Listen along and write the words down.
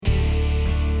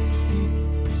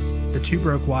Two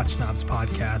Broke Watch Snobs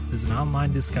podcast is an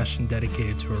online discussion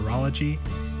dedicated to horology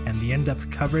and the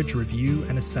in-depth coverage, review,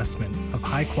 and assessment of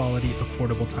high-quality,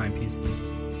 affordable timepieces.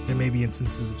 There may be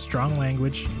instances of strong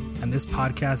language, and this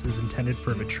podcast is intended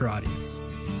for a mature audience.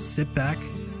 Sit back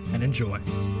and enjoy.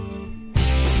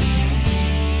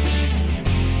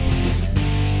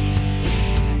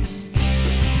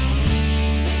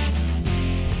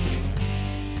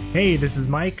 Hey, this is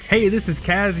Mike. Hey, this is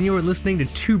Kaz, and you are listening to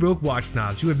Two Broke Watch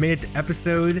Snobs. You have made it to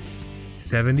episode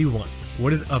 71.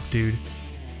 What is up, dude?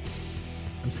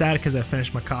 I'm sad because I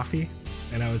finished my coffee,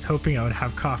 and I was hoping I would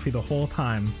have coffee the whole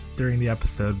time during the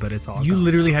episode, but it's all You gone.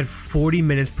 literally had 40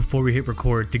 minutes before we hit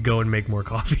record to go and make more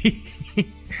coffee.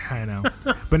 I know.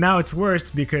 But now it's worse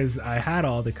because I had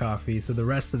all the coffee, so the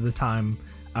rest of the time,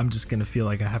 I'm just going to feel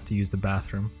like I have to use the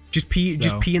bathroom. Just pee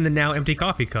in the now empty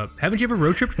coffee cup. Haven't you ever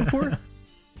road tripped before?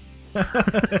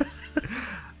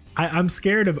 I'm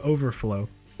scared of overflow.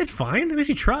 It's fine. At least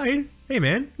you tried. Hey,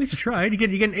 man. At least you tried. You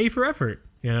get an A for effort,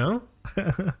 you know?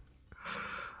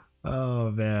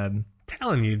 Oh, man.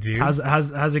 Telling you, dude. How's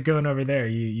it going over there?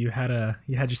 You had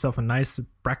yourself a nice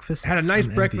breakfast? Had a nice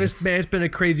breakfast, man. It's been a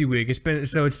crazy week.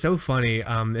 It's so funny.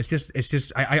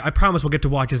 I promise we'll get to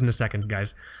watch this in a second,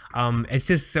 guys. It's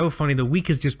just so funny. The week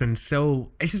has just been it's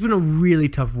just been a really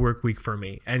tough work week for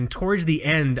me. And towards the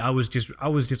end, I was just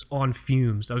on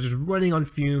fumes. I was just running on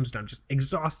fumes, and I'm just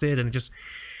exhausted, and it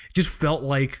just felt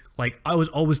like I was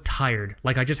always tired.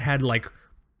 Like I just had like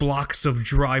blocks of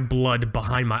dry blood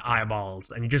behind my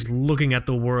eyeballs, and you're just looking at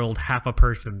the world half a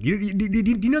person. Do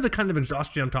you know the kind of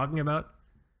exhaustion I'm talking about?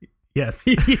 Yes.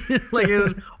 Like it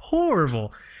was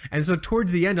horrible. And so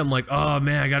towards the end, I'm like, oh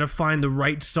man, I gotta find the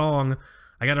right song.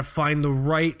 I gotta find the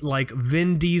right like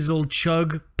Vin Diesel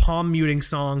chug palm muting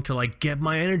song to like get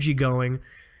my energy going.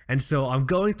 And so I'm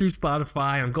going through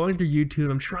Spotify, I'm going through YouTube,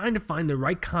 I'm trying to find the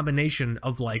right combination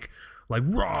of like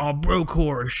raw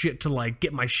brocore shit to like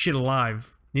get my shit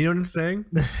alive. You know what I'm saying?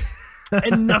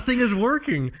 And nothing is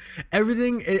working.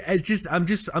 Everything, I'm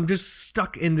just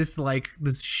stuck in this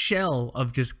shell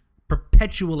of just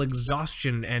perpetual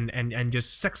exhaustion and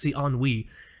just sexy ennui.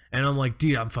 And I'm like,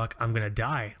 dude, I'm gonna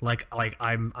die. Like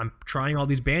I'm trying all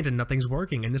these bands and nothing's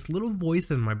working. And this little voice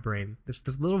in my brain, this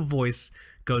little voice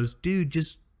goes, dude,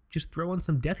 just throw on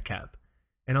some Death Cab.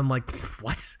 And I'm like,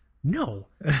 what? No.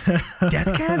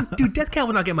 Death Cab? Dude, Death Cab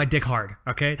will not get my dick hard,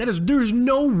 okay? There's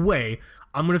no way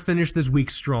I'm gonna finish this week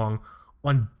strong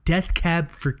on Death Cab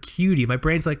for Cutie. My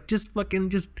brain's like, just what do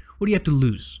you have to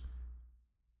lose?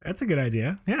 That's a good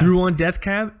idea. Yeah. Threw on Death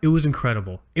Cab, it was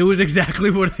incredible. It was exactly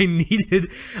what I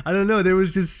needed. I don't know, there was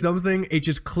just something, it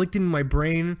just clicked in my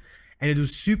brain, and it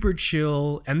was super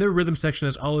chill, and their rhythm section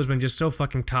has always been just so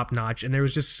fucking top notch, and there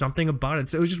was just something about it.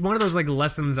 So it was just one of those like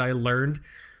lessons I learned.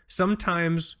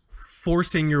 Sometimes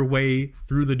forcing your way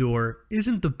through the door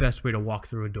isn't the best way to walk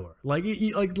through a door. Like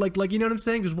you know what I'm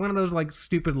saying? Just one of those like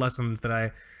stupid lessons that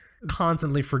I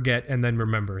constantly forget and then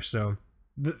remember. So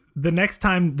the next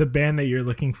time the band that you're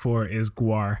looking for is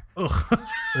Gwar.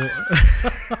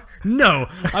 No,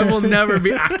 I will never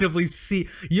be actively see.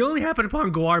 You only happen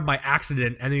upon Gwar by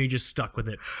accident, and then you're just stuck with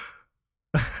it.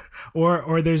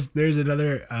 Or there's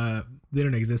another. They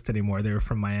don't exist anymore. They were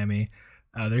from Miami.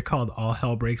 They're called All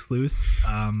Hell Breaks Loose.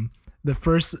 The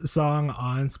first song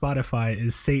on Spotify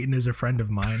is Satan is a Friend of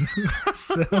Mine.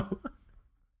 So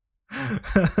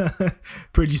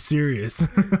pretty serious.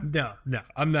 No,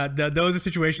 I'm not. Those are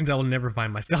situations I will never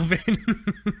find myself in.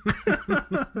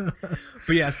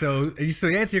 But yeah, so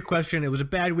to answer your question, it was a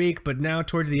bad week, but now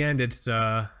towards the end,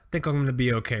 I think I'm going to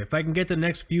be okay. If I can get the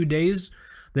next few days,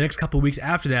 the next couple of weeks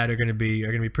after that are going to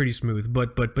be pretty smooth.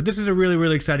 But this is a really,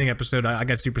 really exciting episode. I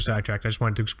got super sidetracked. I just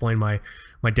wanted to explain my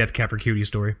Death Cab for Cutie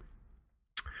story.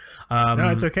 No,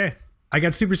 it's okay. I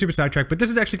got super sidetracked, but this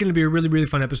is actually going to be a really, really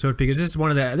fun episode because this is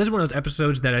one of those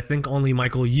episodes that I think only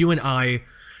Michael, you and I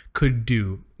could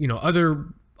do. You know, other.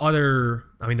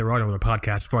 I mean, there are no other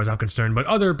podcasts as far as I'm concerned, but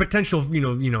other potential,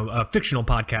 fictional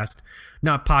podcasts,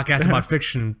 not podcasts about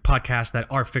fiction, podcasts that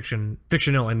are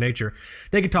fictional in nature.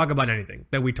 They could talk about anything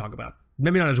that we talk about.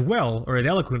 Maybe not as well or as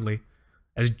eloquently,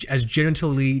 as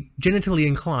genitally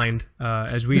inclined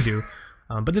as we do.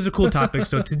 But this is a cool topic.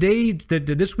 So today,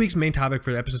 this week's main topic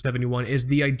for episode 71 is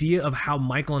the idea of how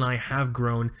Michael and I have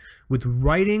grown with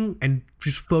writing and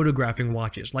just photographing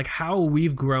watches. Like how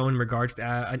we've grown in regards to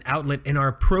an outlet in our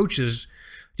approaches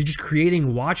to just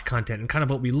creating watch content and kind of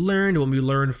what we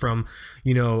learned from,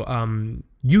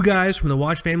 you guys from the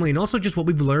watch family, and also just what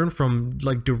we've learned from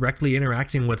like directly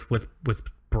interacting with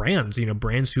brands,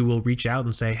 brands who will reach out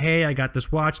and say, hey, I got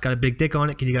this watch, it's got a big dick on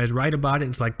it, can you guys write about it?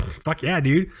 And it's like, fuck yeah,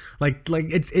 dude. Like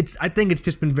it's I think it's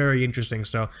just been very interesting.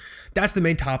 So that's the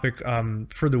main topic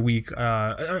for the week.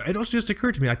 It also just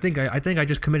occurred to me, I think I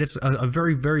just committed a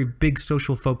very, very big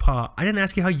social faux pas. I didn't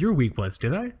ask you how your week was,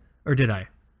 did I? Or did I?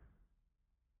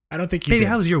 I don't think you Baby, did.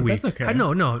 how was your week? That's okay.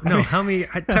 No. Tell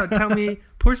me,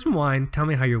 pour some wine. Tell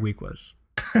me how your week was.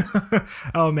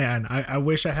 Oh man, I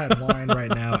wish I had wine right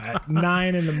now at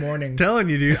 9 a.m. Telling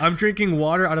you, dude, I'm drinking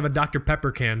water out of a Dr.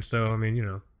 Pepper can. So I mean,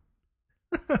 Yeah,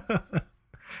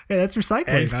 that's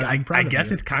recycling. I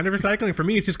guess it's kind of recycling. For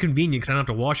me, it's just convenient because I don't have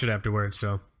to wash it afterwards.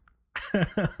 So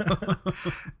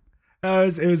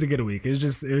it was a good week. It was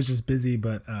just busy,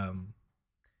 but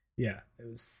yeah, it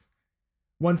was.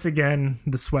 Once again,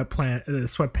 the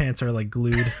sweatpants are like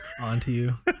glued onto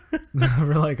you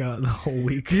for like the whole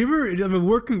week. Do you ever? I mean,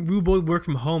 we both work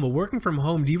from home, but working from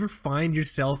home, do you ever find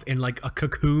yourself in like a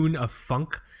cocoon of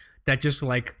funk that just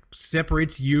like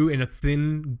separates you in a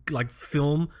thin like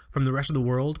film from the rest of the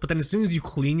world? But then as soon as you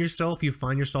clean yourself, you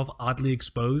find yourself oddly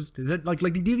exposed. Is it like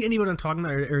do you get any what I'm talking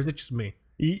about, or is it just me?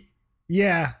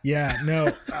 Yeah.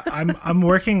 No, I'm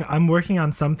working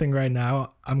on something right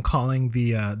now. I'm calling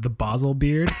the Basel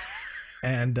beard,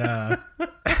 and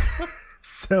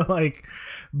so like,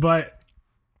 but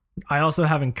I also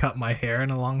haven't cut my hair in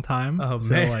a long time. Oh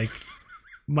so man, like,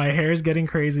 my hair is getting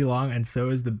crazy long, and so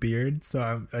is the beard.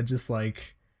 So I just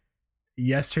like,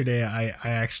 yesterday I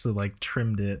actually like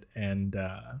trimmed it, and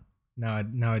now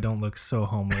I don't look so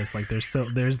homeless. Like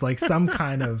there's like some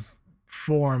kind of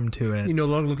form to it. You no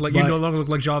longer look like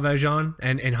Jean Valjean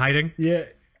and hiding. Yeah.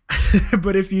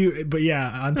 but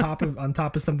yeah, on top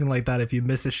of something like that, if you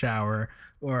miss a shower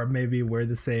or maybe wear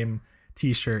the same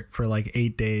t-shirt for like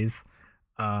 8 days,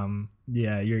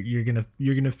 yeah, you're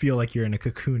gonna feel like you're in a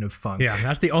cocoon of funk. Yeah,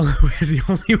 that's the only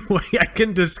way I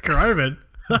can describe it.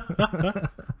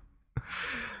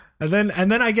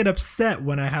 and then I get upset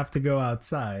when I have to go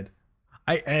outside.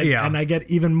 And I get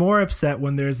even more upset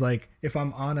when there's like, if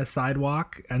I'm on a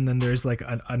sidewalk and then there's like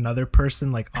another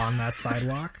person like on that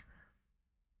sidewalk.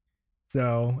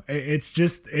 So it's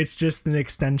just an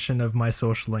extension of my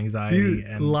social anxiety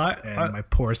and my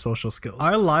poor social skills.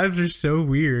 Our lives are so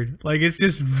weird. Like it's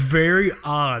just very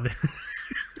odd.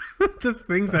 The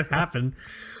things that happen.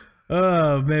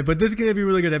 Oh man, but this is gonna be a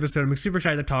really good episode. I'm super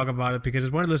excited to talk about it because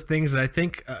it's one of those things that I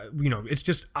think, it's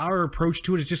just our approach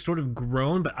to it has just sort of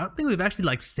grown, but I don't think we've actually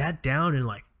like sat down and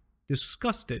like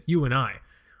discussed it, you and I,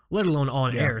 let alone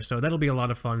on air. So that'll be a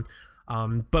lot of fun.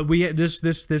 But this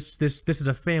is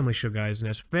a family show, guys, and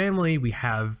as family, we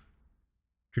have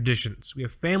traditions. We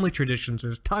have family traditions.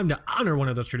 It's time to honor one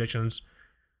of those traditions.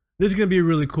 This is gonna be a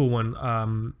really cool one.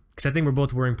 Because I think we're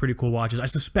both wearing pretty cool watches. I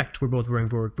suspect we're both wearing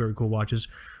very, very cool watches.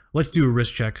 Let's do a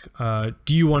wrist check.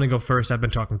 Do you want to go first? I've been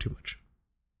talking too much.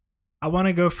 I want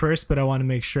to go first, but I want to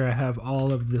make sure I have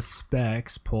all of the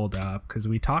specs pulled up because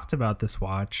we talked about this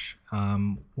watch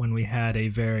when we had a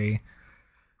very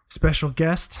special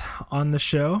guest on the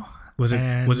show. Was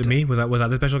it me? Was that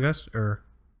the special guest or?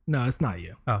 No, it's not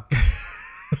you. Oh.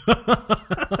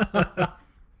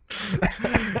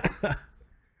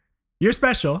 You're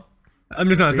special. I'm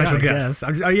just not a special guest.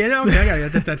 I'm just,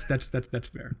 that's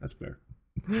fair. That's fair.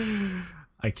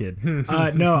 I kid.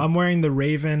 No, I'm wearing the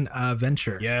Raven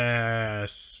Venture.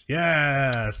 Yes.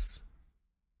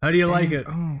 How do you like it?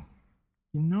 Oh,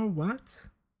 you know what?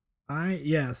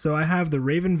 So I have the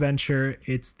Raven Venture.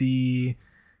 It's the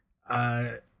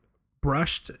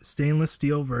brushed stainless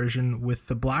steel version with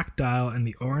the black dial and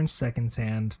the orange seconds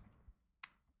hand.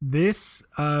 This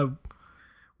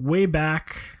way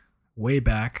back,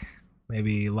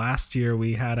 maybe last year,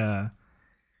 we had an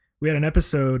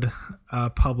episode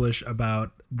published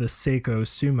about the Seiko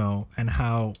Sumo and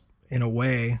how, in a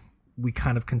way, we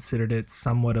kind of considered it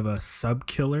somewhat of a sub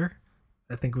killer,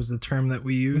 I think was the term that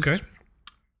we used. Okay.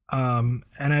 And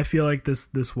I feel like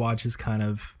this watch is kind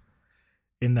of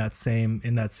in that same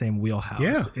wheelhouse.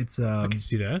 Yeah, it's I can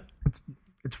see that.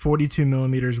 It's 42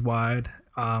 millimeters wide.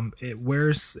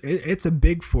 It's a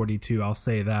big 42. I'll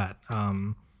say that.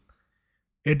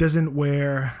 It doesn't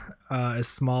wear as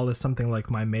small as something like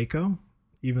my Mako,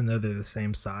 even though they're the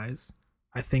same size.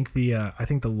 I think the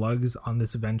lugs on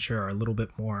this Venture are a little bit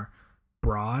more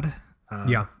broad.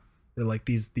 They're like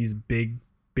these big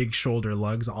shoulder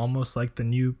lugs, almost like the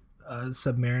new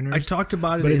Submariners. I talked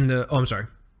about it in the. Oh, I'm sorry.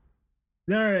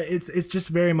 No, it's just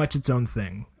very much its own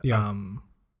thing. Yeah.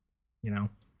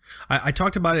 I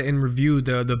talked about it in review.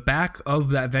 The back of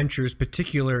that Venture is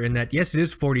particular in that, yes, it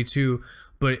is 42,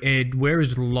 but it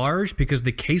wears large because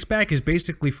the case back is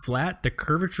basically flat. The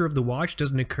curvature of the watch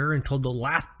doesn't occur until the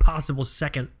last possible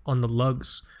second on the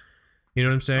lugs. You know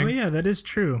what I'm saying? Oh yeah, that is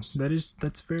true.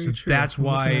 That's very true. That's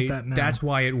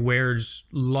why it wears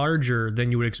larger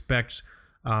than you would expect.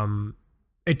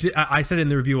 I said in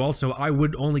the review also, I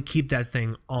would only keep that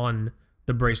thing on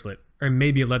the bracelet or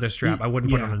maybe a leather strap. I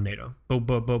wouldn't put it on a NATO. But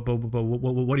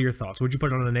what are your thoughts? Would you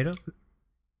put it on a NATO?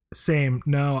 Same.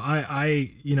 No,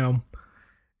 I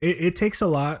it takes a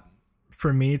lot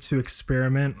for me to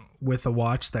experiment with a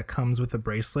watch that comes with a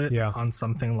bracelet on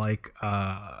something like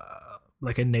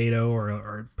a NATO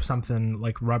or something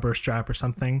like rubber strap or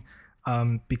something.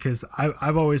 Because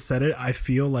I've always said it. I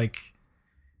feel like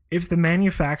if the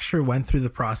manufacturer went through the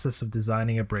process of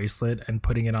designing a bracelet and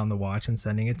putting it on the watch and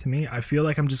sending it to me, I feel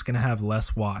like I'm just going to have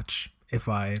less watch if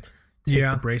I take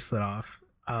the bracelet off.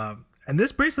 And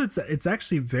this bracelet, it's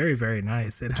actually very, very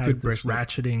nice. It has this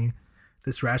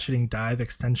ratcheting dive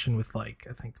extension with like,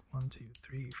 I think 1, 2,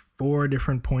 3, 4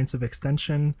 different points of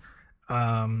extension.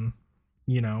 I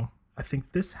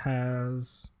think this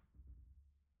has,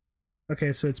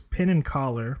 okay, so it's pin and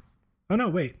collar. Oh no,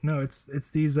 wait, no, it's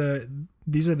these are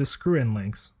the screw-in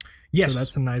links. Yes. So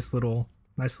that's a nice little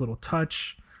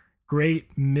touch. Great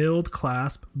milled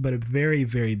clasp, but a very,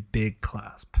 very big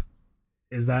clasp.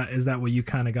 Is that what you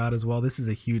kind of got as well? This is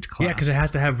a huge clasp. Yeah, because it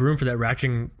has to have room for that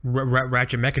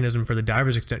ratchet mechanism for the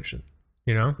diver's extension.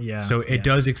 You know? Yeah. So it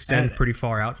does extend pretty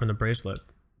far out from the bracelet.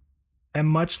 And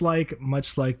much like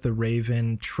the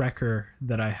Raven Trekker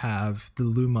that I have, the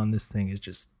lume on this thing is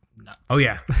just nuts. Oh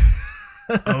yeah.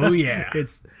 Oh yeah.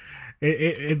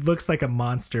 It looks like a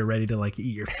monster ready to like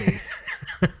eat your face.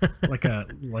 like a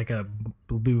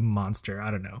lume monster.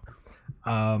 I don't know.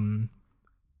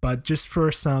 But just for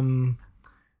some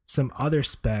other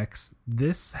specs,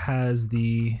 this has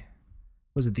the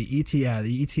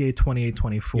ETA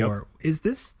 2824. Yep. Is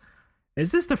this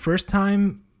the first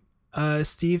time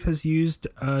Steve has used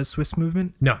Swiss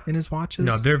movement in his watches?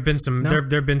 No, there have been some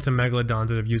there've been some Megalodons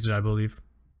that have used it, I believe.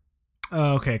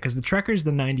 Oh, okay, because the Trekker's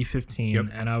the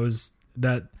 9015, and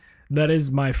that is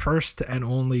my first and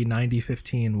only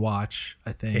 9015 watch,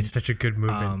 I think. It's such a good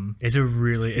movement. It's a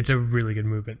really good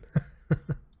movement.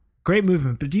 Great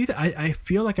movement, but I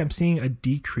feel like I'm seeing a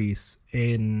decrease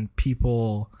in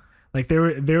people. Like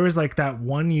there was like that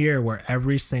 1 year where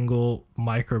every single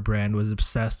micro brand was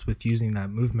obsessed with using that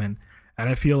movement, and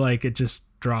I feel like it just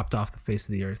dropped off the face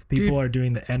of the earth. People are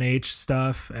doing the NH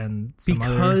stuff and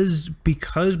because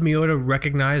Miyota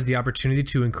recognized the opportunity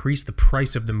to increase the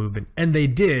price of the movement, and they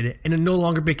did, and it no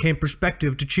longer became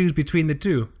perspective to choose between the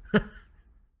two.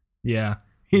 Yeah.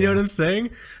 You know what I'm saying?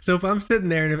 So if I'm sitting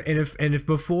there and if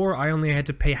before I only had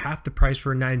to pay half the price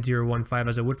for a 9015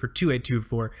 as I would for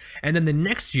 2824, and then the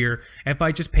next year if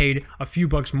I just paid a few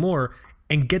bucks more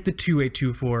and get the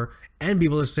 2824 and be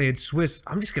able to say it's Swiss,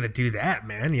 I'm just gonna do that,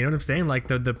 man. You know what I'm saying? Like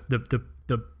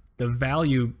the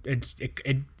value it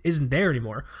isn't there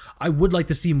anymore. I would like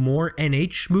to see more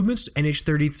NH movements, NH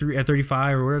 33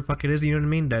 35 or whatever the fuck it is. You know what I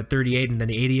mean? That 38 and then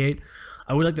the 88.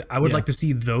 I would like to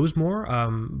see those more.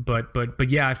 But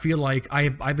yeah, I feel like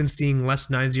I've been seeing less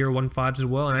 9015s as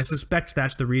well, and I suspect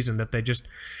that's the reason that they just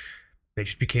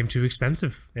became too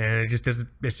expensive, and it's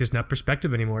just not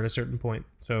perspective anymore at a certain point.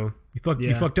 So you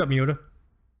fucked up, Miyota.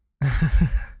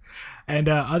 And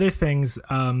other things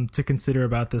to consider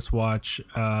about this watch,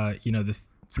 the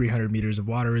 300 meters of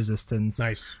water resistance.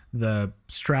 Nice. The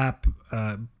strap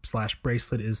 /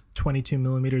 bracelet is 22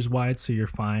 millimeters wide, so you're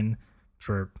fine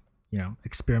for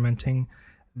experimenting.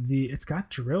 It's got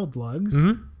drilled lugs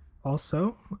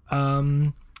also.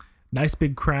 Nice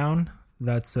big crown.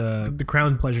 That's the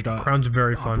crown pleasure to crown's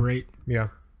very operate. Fun. Yeah.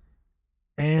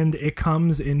 And it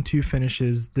comes in 2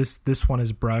 finishes. This one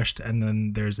is brushed, and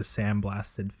then there's a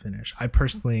sandblasted finish. I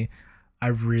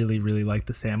really, really like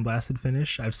the sandblasted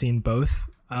finish. I've seen both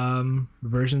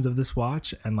versions of this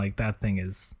watch, and like that thing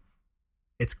it's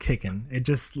kicking. It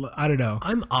just, I don't know.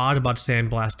 I'm odd about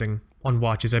sandblasting on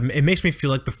watches. It makes me feel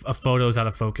like a photo is out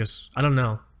of focus. I don't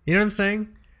know. You know what I'm saying?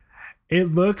 It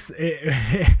looks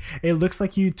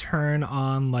like you turn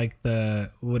on like the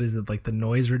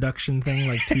noise reduction thing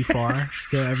like too far,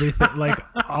 so everything like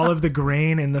all of the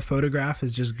grain in the photograph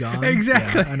is just gone.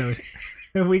 Exactly. Yeah, I know.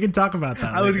 We can talk about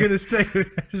that. I was gonna say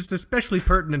it's just especially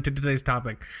pertinent to today's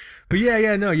topic. But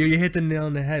yeah, no, you hit the nail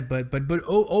on the head. But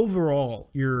overall,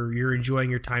 you're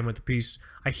enjoying your time with the piece.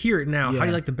 I hear it now. Yeah. How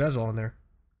do you like the bezel on there?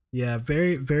 Yeah,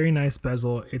 very, very nice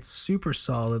bezel. It's super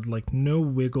solid, like no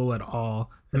wiggle at all,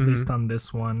 at least on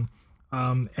this one.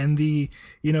 And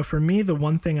for me, the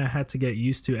one thing I had to get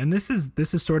used to, and this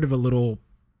is sort of a little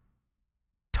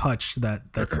touch that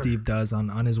Steve does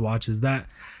on his watches, that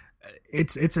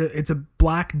it's a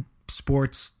black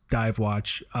sports dive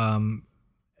watch,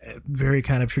 very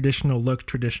kind of traditional look,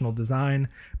 traditional design,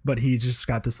 but he's just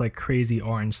got this like crazy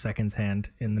orange seconds hand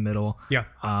in the middle. Yeah.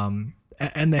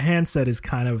 And the handset is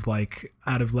kind of like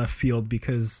out of left field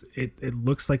because it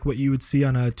looks like what you would see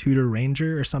on a Tudor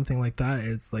Ranger or something like that.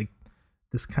 It's like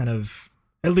this kind of,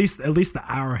 at least the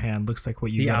hour hand looks like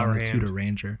what you get on a Tudor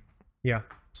Ranger. Yeah.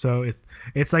 So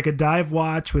it's like a dive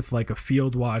watch with like a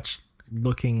field watch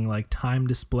looking like time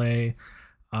display.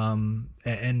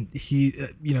 And he,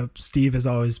 Steve has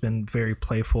always been very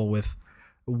playful with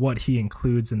what he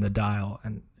includes in the dial.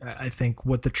 And I think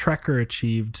what the Trekker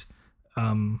achieved,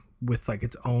 with like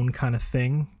its own kind of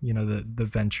thing, the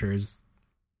Ventures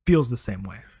feels the same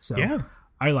way. So yeah,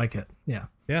 I like it. Yeah.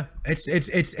 Yeah. He said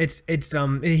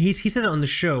it on the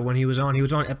show when he was on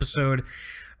episode,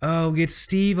 we get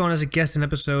Steve on as a guest in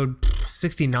episode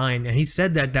 69, and he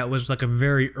said that was like a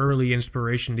very early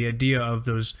inspiration, the idea of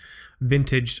those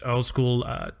vintage old school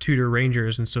Tudor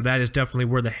Rangers, and so that is definitely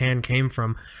where the hand came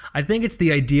from. I think it's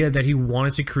the idea that he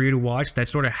wanted to create a watch that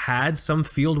sort of had some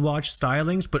field watch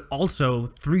stylings, but also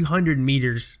 300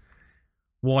 meters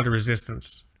water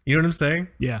resistance. You know what I'm saying?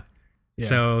 Yeah.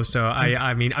 So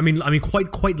I mean,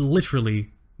 quite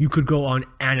literally, you could go on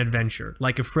an adventure.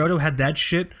 Like if Frodo had that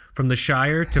shit from the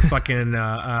Shire to fucking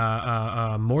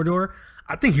Mordor,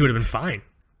 I think he would have been fine.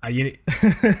 He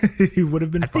would have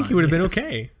been. I think he would have been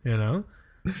okay.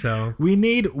 So we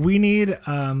need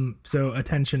so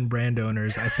attention brand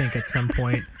owners. I think at some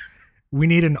point we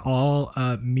need an all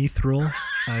mithril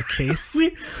case,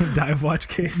 dive watch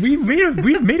case. We've made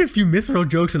a few mithril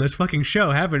jokes on this fucking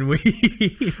show, haven't we?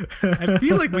 I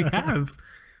feel like we have.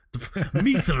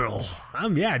 Mithril.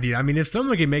 Yeah, dude. I mean, if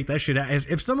someone can make that shit,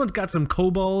 if someone's got some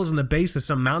kobolds in the base of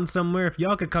some mountain somewhere, if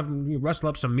y'all could come rustle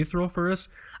up some mithril for us,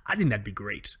 I think that'd be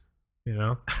great.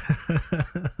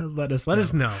 Let us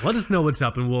know. Let us know what's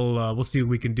up, and we'll see what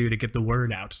we can do to get the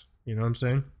word out. You know what I'm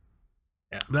saying?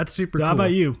 Yeah, that's super so cool. How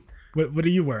about you? What are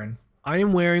you wearing? I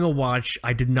am wearing a watch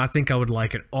I did not think I would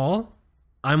like at all.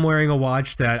 I'm wearing a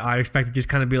watch that I expected to just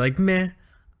kind of be like, meh.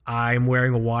 I'm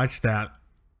wearing a watch that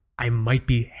I might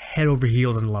be head over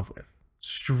heels in love with,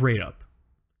 straight up.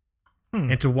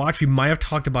 And it's a watch we might have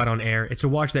talked about on air. It's a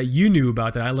watch that you knew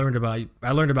about, that I learned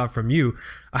about from you.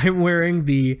 I'm wearing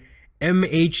the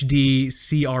MHD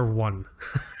CR1.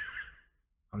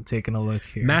 I'm taking a look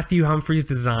here. Matthew Humphreys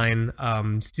design,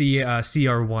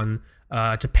 CR1.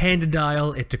 It's a Panda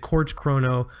dial. It's a quartz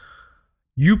chrono.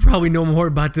 You probably know more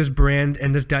about this brand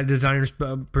and this designer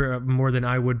more than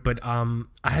I would, but I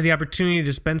had the opportunity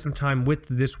to spend some time with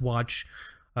this watch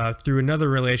through another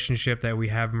relationship that we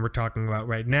have and we're talking about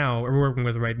right now, or we're working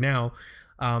with right now.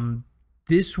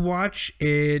 This watch,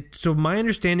 so my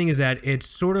understanding is that it's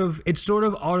sort of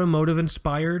automotive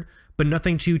inspired, but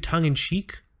nothing too tongue in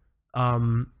cheek.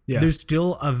 There's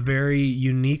still a very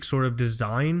unique sort of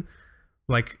design,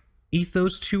 like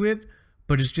ethos to it.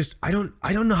 But it's just I don't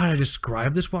know how to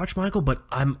describe this watch, Michael, but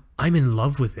I'm in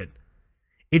love with it.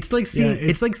 It's like seeing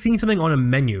it's like seeing something on a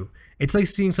menu. It's like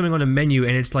seeing something on a menu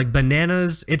and it's like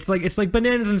bananas. It's like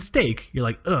bananas and steak. You're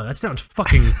like, ugh, that sounds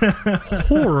fucking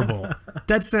horrible.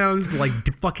 That sounds like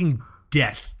fucking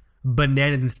death.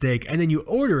 Bananas and steak. And then you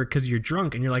order it because you're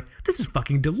drunk and you're like, this is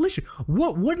fucking delicious.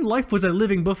 What life was I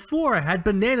living before I had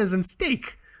bananas and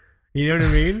steak? You know what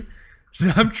I mean? So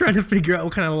I'm trying to figure out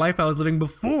what kind of life I was living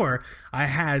before I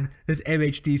had this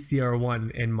MHD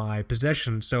CR1 in my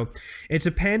possession. So it's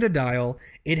a Panda dial.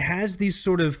 It has these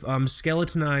sort of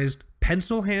skeletonized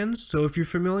pencil hands. So if you're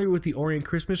familiar with the Orient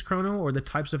Christmas Chrono or the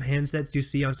types of handsets you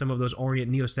see on some of those Orient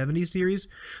Neo 70 series,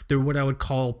 they're what I would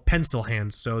call pencil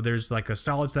hands. So there's like a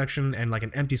solid section and like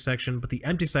an empty section, but the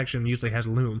empty section usually has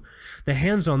loom. The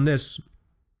hands on this,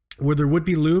 where there would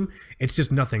be loom, it's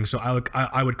just nothing. So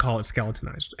I would call it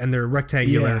skeletonized, and they're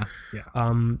rectangular. Yeah.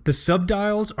 The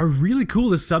subdials are really cool.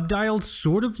 The subdials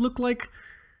sort of look like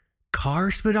car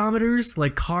speedometers,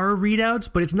 like car readouts,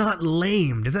 but it's not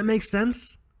lame. Does that make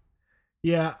sense?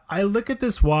 Yeah, I look at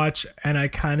this watch and I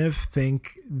kind of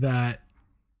think that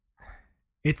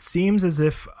it seems as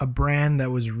if a brand that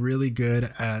was really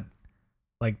good at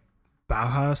like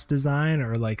Bauhaus design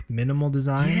or like minimal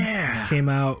design came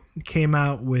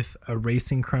out with a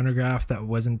racing chronograph that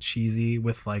wasn't cheesy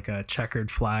with like a checkered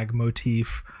flag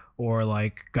motif or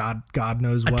like God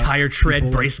knows what, a tire tread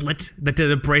bracelet that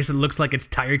the bracelet looks like it's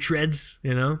tire treads,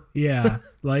 you know? Yeah,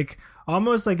 like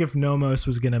almost like if Nomos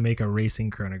was gonna make a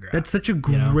racing chronograph. That's such a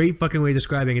great fucking way of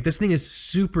describing it. This thing is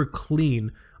super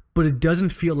clean, but it doesn't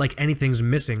feel like anything's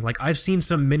missing. Like I've seen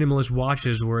some minimalist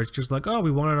watches where it's just like, oh, we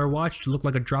wanted our watch to look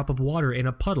like a drop of water in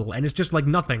a puddle, and it's just like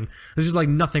nothing. There's just like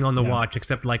nothing on the watch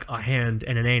except like a hand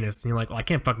and an anus, and you're like, well, I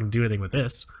can't fucking do anything with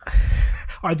this.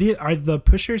 Are the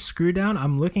pushers screw down?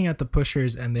 I'm looking at the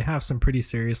pushers and they have some pretty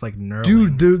serious like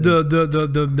knurling. Dude,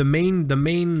 the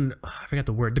main I forgot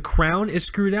the word. The crown is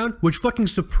screwed down, which fucking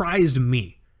surprised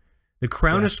me. The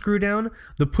crown is screwed down.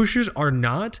 The pushers are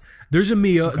not. There's a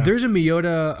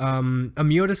Miyota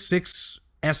Miyota 6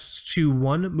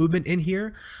 S21 movement in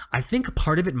here. I think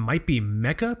part of it might be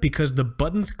mecha because the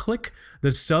buttons click,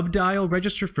 the sub-dial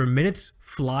register for minutes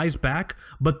flies back,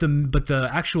 but the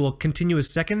actual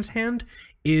continuous seconds hand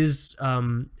is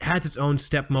has its own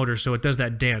step motor, so it does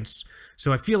that dance.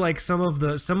 So I feel like some of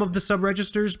the sub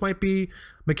registers might be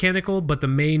mechanical, but the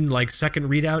main like second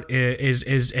readout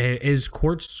is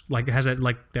quartz. Like it has that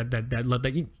like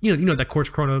that you know that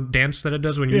quartz chrono dance that it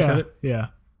does when you reset it. Yeah.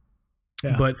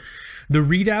 But the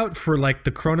readout for like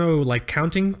the chrono like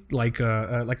counting like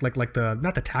the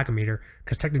not the tachometer,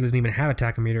 because technically it doesn't even have a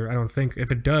tachometer. I don't think.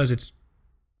 If it does, it's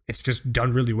just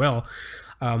done really well.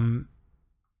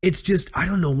 It's just I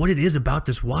don't know what it is about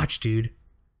this watch, dude.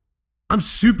 I'm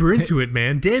super into it,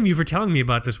 man. Damn you for telling me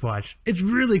about this watch. It's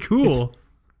really cool.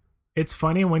 It's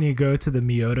funny when you go to the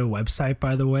Miyota website,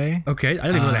 by the way. Okay, I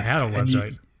didn't even know they had a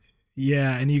website.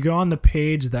 And you go on the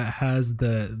page that has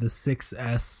the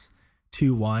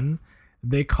 6S21.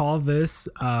 They call this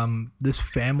this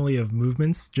family of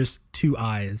movements just 2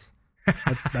 eyes.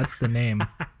 That's the name.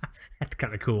 That's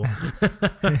kind of cool.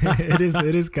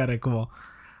 It is kind of cool.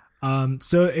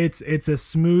 So it's a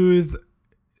smooth.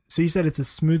 So you said it's a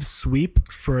smooth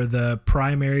sweep for the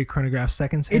primary chronograph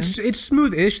seconds hand? It's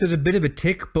smooth-ish. There's a bit of a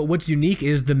tick, but what's unique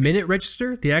is the minute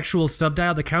register, the actual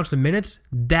sub-dial that counts the minutes,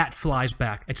 that flies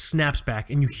back. It snaps back,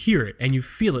 and you hear it, and you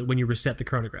feel it when you reset the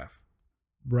chronograph.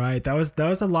 Right. That was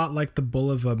a lot like the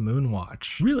Bulova moon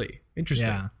watch. Really?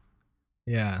 Interesting.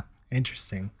 Yeah.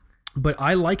 Interesting. But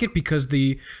I like it because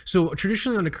so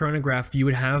traditionally on the chronograph you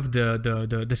would have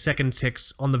the second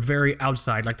ticks on the very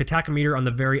outside, like the tachometer on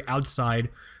the very outside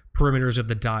perimeters of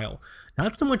the dial.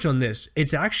 Not so much on this.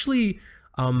 It's actually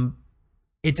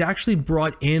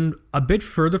brought in a bit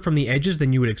further from the edges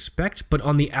than you would expect, but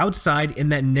on the outside in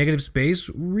that negative space,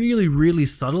 really, really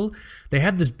subtle. They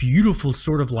have this beautiful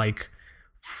sort of like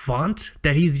font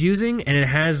that he's using, and it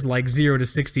has like 0 to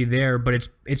 60 there, but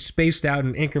it's spaced out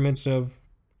in increments of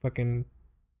fucking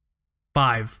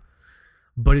 5.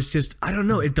 But it's just I don't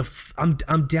know.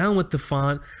 I'm down with the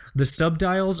font. The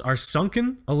subdials are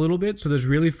sunken a little bit, so there's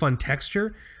really fun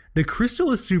texture. The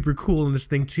crystal is super cool in this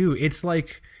thing too. It's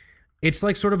like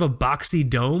sort of a boxy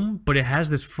dome, but it has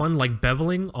this fun like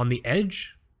beveling on the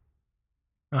edge.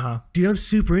 Dude, I'm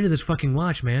super into this fucking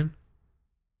watch, man.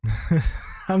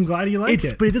 I'm glad you like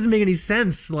it. But it doesn't make any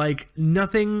sense. Like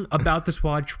nothing about this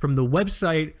watch from the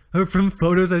website or from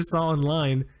photos I saw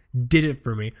online did it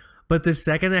for me. But the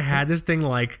second I had this thing,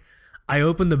 like I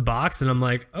opened the box and I'm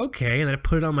like, okay, and then I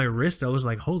put it on my wrist. I was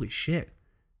like, holy shit,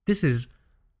 this is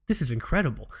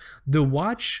incredible. The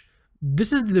watch.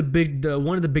 This is one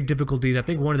of the big difficulties. I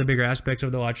think one of the bigger aspects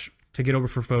of the watch to get over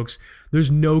for folks. There's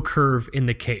no curve in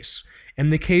the case,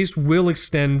 and the case will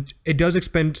extend. It does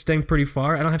extend pretty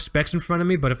far. I don't have specs in front of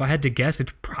me, but if I had to guess,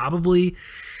 it's probably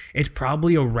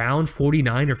around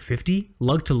 49 or 50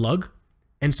 lug to lug.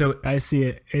 And so I see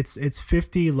it. It's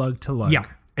 50 lug to lug. Yeah,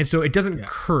 and so it doesn't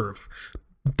curve.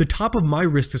 The top of my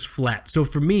wrist is flat, so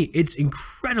for me, it's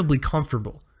incredibly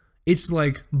comfortable. It's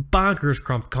like bonkers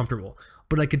comfortable.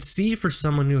 But I could see for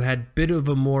someone who had a bit of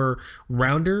a more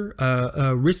rounder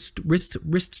wrist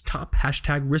top,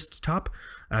 hashtag wrist top.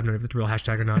 I don't know if it's a real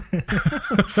hashtag or not.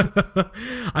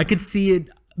 I could see it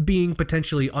being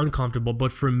potentially uncomfortable,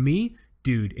 but for me,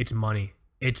 dude, it's money.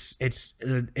 It's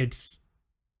I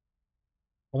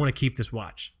want to keep this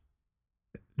watch.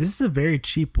 This is a very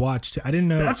cheap watch too. I didn't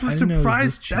know. That's what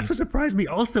surprised me.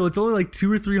 Also, it's only like $200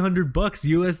 or $300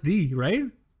 USD, right?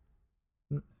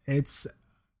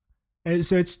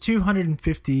 It's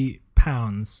 250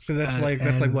 pounds. So that's like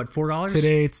what, $4?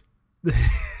 Today it's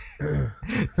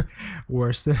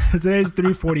worse. Today's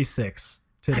 $346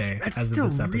 today. That's as still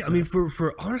of this episode. I mean,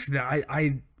 for honestly,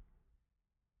 I'm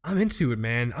into it,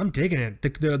 man. I'm digging it. The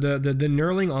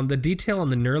knurling on the detail on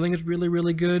the knurling is really,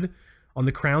 really good. On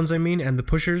the crowns, I mean, and the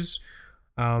pushers.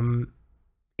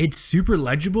 It's super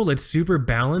legible. It's super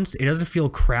balanced. It doesn't feel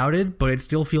crowded, but it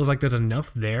still feels like there's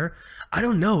enough there. I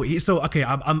don't know. So okay,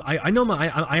 I know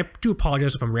I do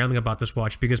apologize if I'm rambling about this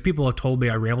watch because people have told me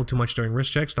I ramble too much during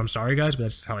wrist checks. So I'm sorry, guys, but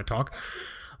that's just how I talk.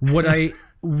 What I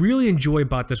really enjoy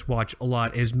about this watch a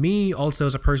lot is me also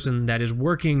as a person that is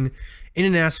working in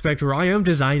an aspect where I am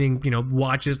designing,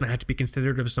 watches, and I have to be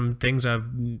considerate of some things I've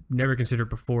never considered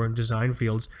before in design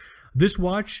fields. This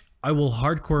watch, I will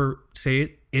hardcore say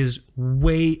it, is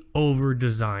way over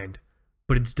designed,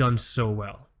 but it's done so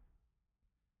well.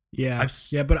 Yeah,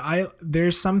 but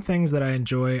there's some things that I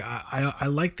enjoy. I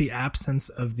like the absence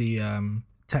of the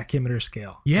tachymeter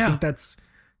scale. Yeah, I think that's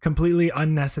completely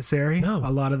unnecessary. No. a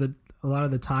lot of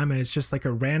the time, and it's just like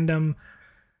a random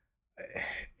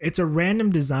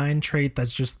design trait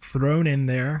that's just thrown in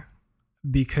there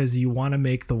because you want to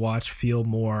make the watch feel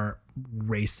more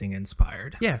racing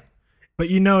inspired. Yeah. But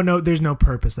there's no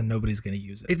purpose and nobody's going to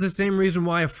use it. It's the same reason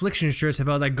why Affliction shirts have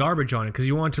all that garbage on it, because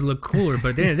you want it to look cooler. But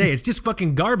at the end of the day, it's just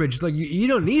fucking garbage. It's like you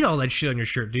don't need all that shit on your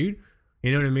shirt, dude.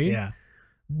 You know what I mean? Yeah.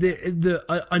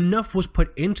 Enough was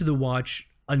put into the watch,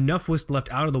 enough was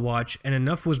left out of the watch, and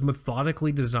enough was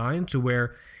methodically designed to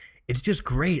where it's just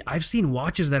great. I've seen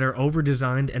watches that are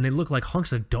over-designed and they look like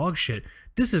hunks of dog shit.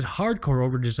 This is hardcore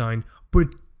over-designed, but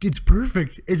it's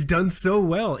perfect. It's done so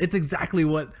well. It's exactly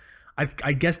what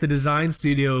I guess the design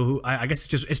studio, who I guess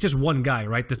it's just one guy,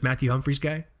 right? This Matthew Humphreys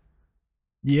guy.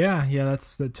 Yeah,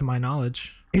 that's to my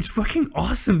knowledge. It's fucking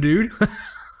awesome, dude.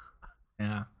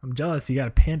 Yeah, I'm jealous. You got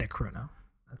a Panda chrono.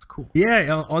 That's cool.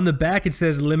 Yeah, on the back it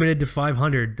says limited to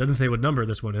 500. Doesn't say what number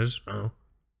this one is. Oh.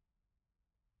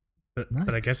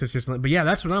 But I guess it's just. But yeah,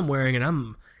 that's what I'm wearing, and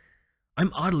I'm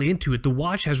oddly into it. The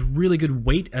watch has really good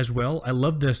weight as well. I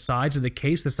love the sides of the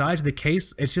case. The sides of the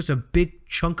case, it's just a big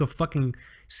chunk of fucking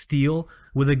steel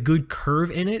with a good curve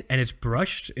in it, and it's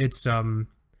brushed. It's I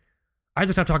have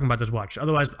to stop talking about this watch,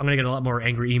 otherwise I'm gonna get a lot more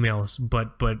angry emails.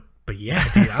 But yeah,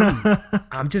 dude,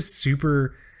 I'm just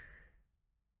super.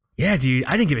 Yeah, dude,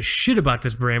 I didn't give a shit about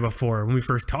this brand before when we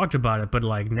first talked about it, but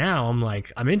like now I'm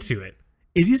into it.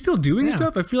 Is he still doing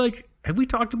stuff? I feel like, have we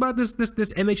talked about this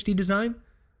MHD design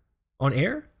on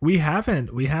air? We haven't,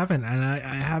 and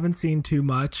I haven't seen too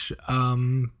much.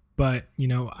 But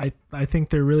I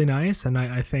think they're really nice, and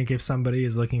I think if somebody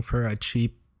is looking for a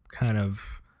cheap kind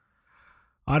of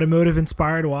automotive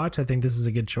inspired watch, I think this is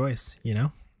a good choice.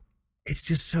 It's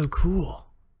just so cool.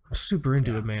 I'm super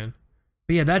into it, man.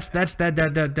 But yeah, that's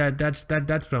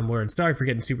what I'm wearing. Sorry for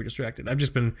getting super distracted. I've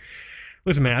just been.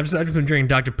 Listen, man, I've just been drinking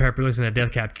Dr. Pepper, listening to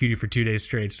Death Cab Cutie for 2 days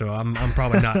straight, so I'm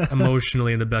probably not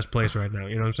emotionally in the best place right now.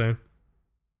 You know what I'm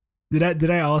saying? Did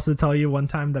I also tell you one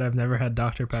time that I've never had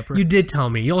Dr. Pepper? You did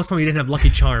tell me. You also told me you didn't have Lucky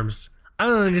Charms. I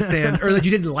don't understand. Or that you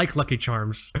didn't like Lucky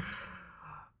Charms.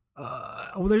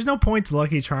 Well, there's no point to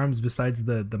Lucky Charms besides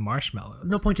the marshmallows.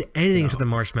 No point to anything except the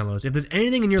marshmallows. If there's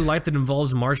anything in your life that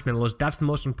involves marshmallows, that's the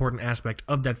most important aspect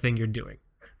of that thing you're doing.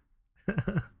 You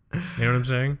know what I'm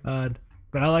saying?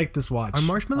 But I like this watch. Are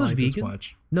marshmallows vegan?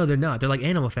 No, they're not. They're like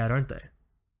animal fat, aren't they?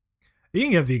 You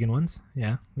can get vegan ones.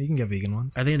 Yeah, you can get vegan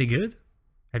ones. Are they any good?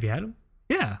 Have you had them?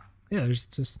 Yeah. There's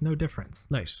just no difference.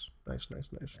 Nice.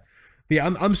 Yeah,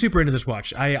 I'm super into this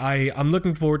watch. I'm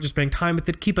looking forward to spending time with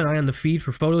it. Keep an eye on the feed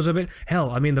for photos of it.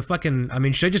 Hell, should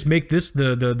I just make this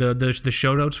the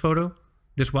show notes photo?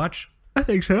 This watch? I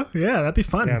think so. Yeah, that'd be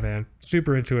fun. Yeah, man.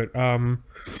 Super into it.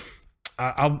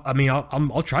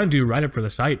 I'll try and do write up for the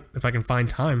site if I can find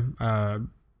time.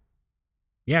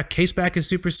 Yeah, case back is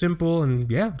super simple, and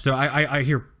yeah. So I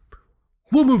hear.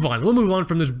 We'll move on. We'll move on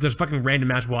from this fucking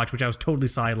random ass watch, which I was totally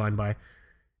sidelined by.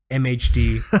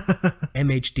 MHD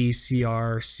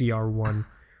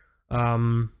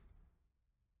CR1.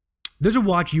 There's a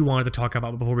watch you wanted to talk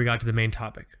about before we got to the main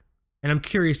topic, and I'm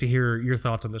curious to hear your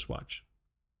thoughts on this watch.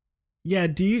 Yeah,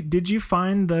 did you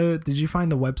find the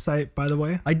website, by the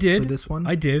way? I did. For this one?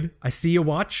 I did. I see a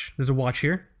watch. There's a watch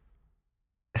here.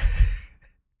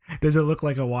 Does it look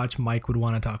like a watch Mike would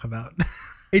want to talk about?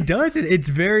 It does. It's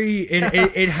very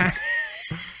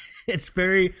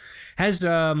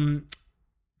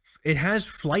it has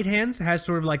flight hands. It has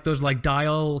sort of like those like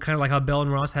dial, kind of like how Bell and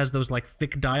Ross has those like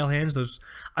thick dial hands. Those,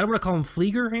 I don't want to call them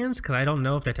Flieger hands because I don't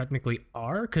know if they technically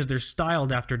are, because they're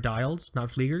styled after dials, not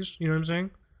Fliegers. You know what I'm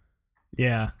saying?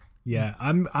 Yeah.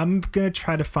 I'm gonna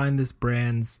try to find this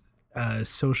brand's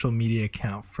social media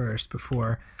account first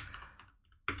before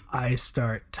I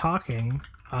start talking,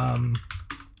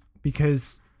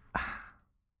 because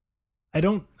I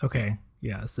don't. Okay,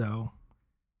 yeah. So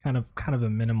kind of a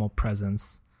minimal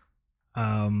presence.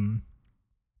 Okay,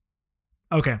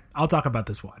 I'll talk about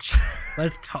this watch.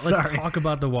 Let's talk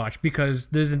about the watch, because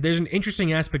there's an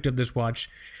interesting aspect of this watch.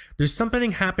 There's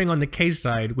something happening on the case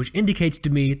side which indicates to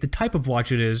me the type of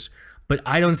watch it is, but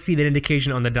I don't see that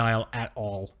indication on the dial at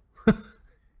all.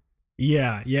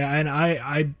 Yeah, and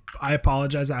I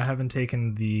apologize. I haven't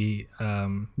taken the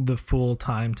full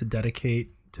time to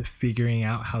dedicate to figuring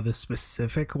out how this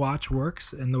specific watch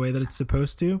works in the way that it's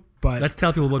supposed to. But Let's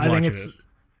tell people what I watch think it it's is.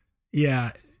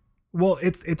 yeah. Well,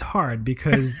 it's hard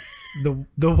because the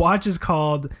watch is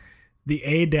called the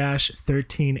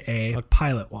A-13A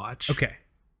Pilot Watch. Okay.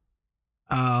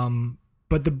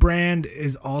 But the brand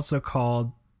is also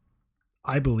called,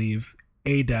 I believe,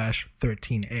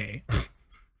 A-13A.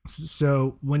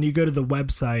 So when you go to the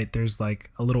website, there's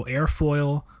like a little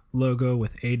airfoil logo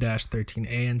with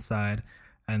A-13A inside,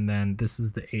 and then this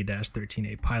is the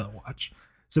A-13A Pilot Watch.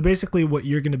 So basically what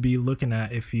you're going to be looking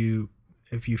at if you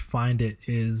find it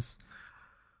is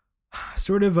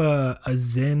sort of a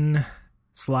Zinn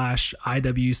 /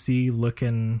 IWC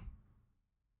looking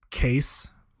case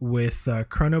with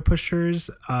chrono pushers,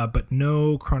 but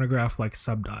no chronograph like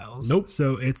subdials. Nope.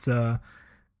 So it's a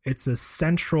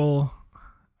central,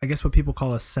 I guess what people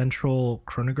call a central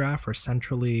chronograph or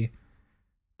centrally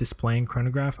displaying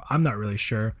chronograph. I'm not really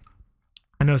sure.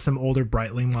 I know some older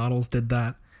Breitling models did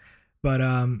that, but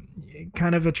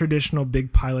kind of a traditional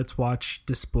big pilot's watch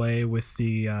display with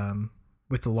the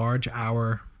large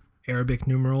hour Arabic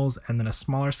numerals, and then a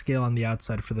smaller scale on the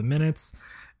outside for the minutes,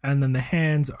 and then the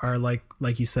hands are like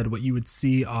you said, what you would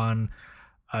see on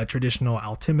a traditional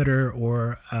altimeter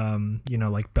or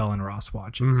like Bell and Ross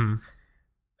watches. Mm-hmm.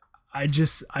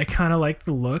 I kind of like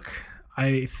the look.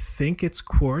 I think it's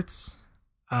quartz,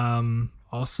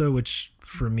 also, which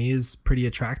for me is pretty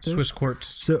attractive. Swiss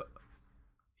quartz. So,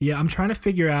 yeah, I'm trying to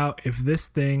figure out if this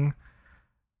thing.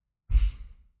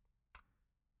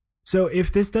 So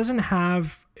if this doesn't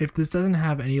have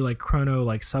any like chrono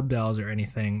like subdials or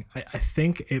anything, I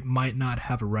think it might not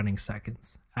have a running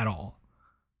seconds at all.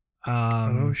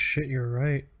 Oh shit, you're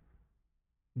right.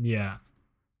 Yeah,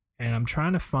 and I'm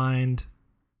trying to find.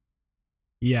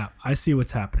 Yeah, I see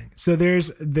what's happening. So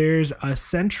there's a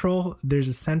central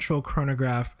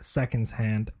chronograph seconds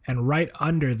hand, and right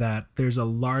under that there's a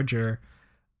larger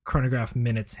chronograph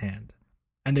minutes hand,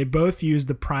 and they both use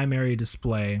the primary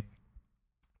display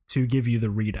to give you the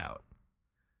readout.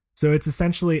 So it's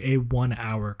essentially a 1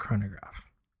 hour chronograph.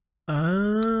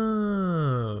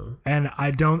 Oh. And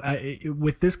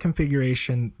with this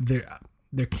configuration,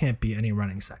 there can't be any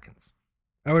running seconds.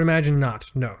 I would imagine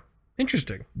not. No.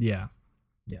 Interesting. Yeah.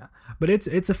 But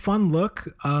it's a fun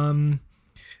look. And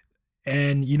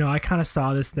I kind of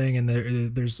saw this thing, and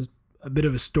there's a bit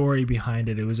of a story behind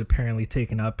it. It was apparently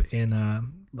taken up in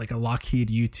like a Lockheed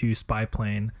U-2 spy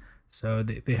plane. So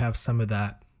they have some of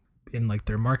that in like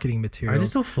their marketing material. Are they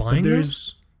still flying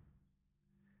those?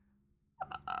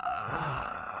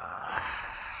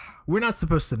 We're not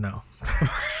supposed to know.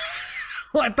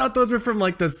 Well, I thought those were from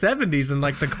like the 70s and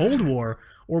like the Cold War.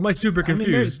 Or am I super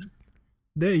confused?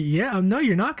 No,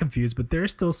 you're not confused, but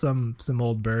there's still some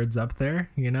old birds up there,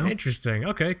 Interesting.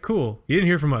 Okay, cool. You didn't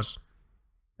hear from us.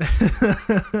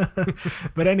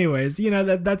 But anyways,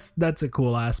 that's a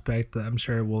cool aspect. I'm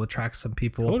sure it will attract some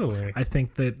people. Totally. I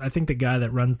think the guy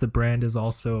that runs the brand is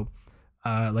also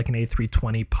like an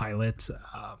A320 pilot,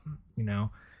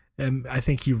 and I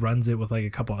think he runs it with like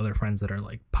a couple other friends that are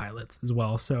like pilots as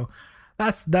well. So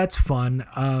that's fun.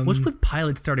 What's with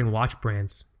pilots starting watch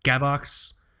brands?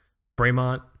 Gavox,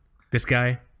 Bremont, this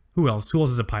guy. Who else? Who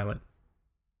else is a pilot?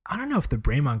 I don't know if the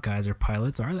Bremont guys are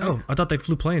pilots, are they? Oh, I thought they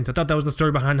flew planes. I thought that was the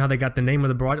story behind how they got the name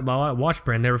of the watch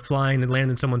brand. They were flying and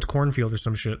landed in someone's cornfield or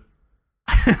some shit.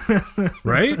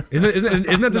 Right?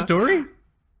 Isn't that the story?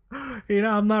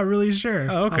 I'm not really sure.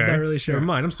 Oh, okay. I'm not really sure. Never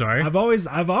mind. I'm sorry. I've always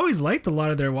liked a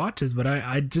lot of their watches, but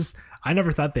I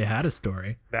never thought they had a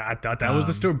story. I thought that was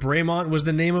the story. Bremont was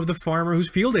the name of the farmer whose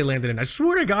field they landed in. I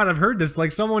swear to God, I've heard this.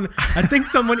 Like I think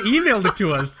someone emailed it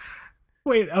to us.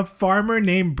 Wait, a farmer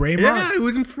named Bremont? Yeah, it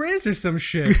was in France or some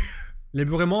shit. Le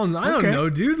Bremont. I don't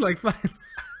know, dude. Like,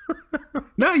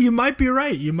 no, you might be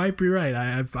right.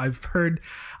 I've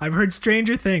heard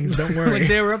stranger things. Don't worry. Like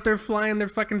they were up there flying their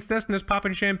fucking Cessnas,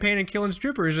 popping champagne and killing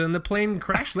strippers, and the plane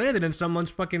crash landed in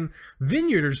someone's fucking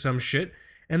vineyard or some shit.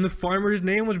 And the farmer's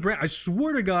name was Brent. I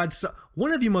swear to God,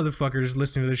 one of you motherfuckers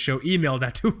listening to this show emailed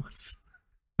that to us.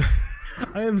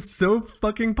 I am so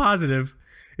fucking positive.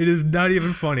 It is not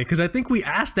even funny. Because I think we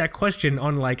asked that question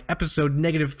on like episode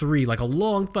 -3, like a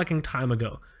long fucking time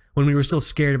ago, when we were still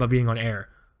scared about being on air.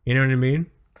 You know what I mean?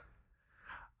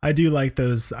 I do like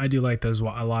those. A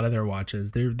lot of their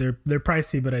watches. They're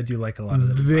pricey, but I do like a lot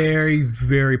of them. Very,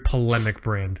 very polemic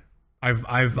brand.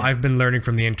 I've been learning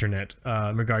from the internet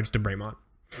in regards to Bremont.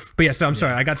 But yeah, so I'm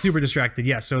sorry, I got super distracted.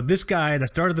 Yeah, so this guy that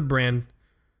started the brand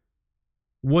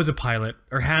was a pilot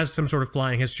or has some sort of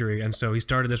flying history, and so he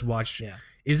started this watch. Yeah.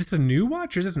 Is this a new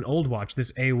watch or is this an old watch?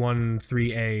 This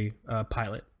A13A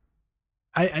pilot.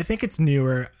 I think it's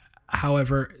newer.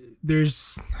 However,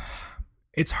 there's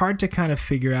it's hard to kind of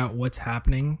figure out what's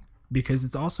happening because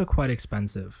it's also quite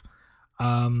expensive.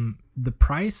 The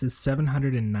price is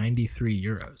 793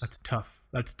 euros. That's tough.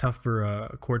 That's tough for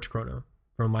a quartz chrono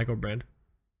from a micro brand.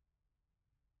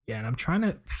 Yeah, and I'm trying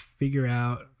to figure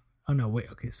out. Oh no,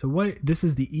 wait. Okay, so what? This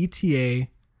is the ETA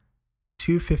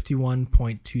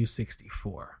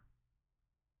 251.264.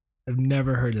 I've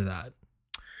never heard of that.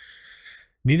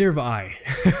 Neither have I.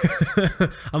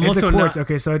 I'm It's also a quartz. not.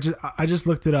 Okay, so I just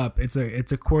looked it up. It's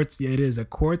a quartz. Yeah, it is a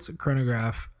quartz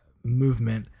chronograph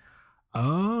movement.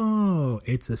 Oh,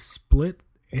 it's a split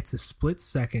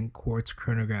second quartz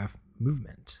chronograph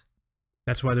movement.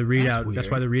 That's why the readout.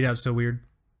 That's why the readout's so weird.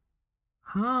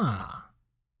 Huh.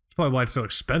 That's probably why it's so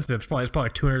expensive. It's probably a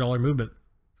 $200 movement.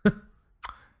 And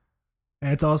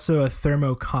it's also a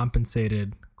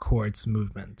thermocompensated quartz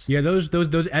movement. Yeah, those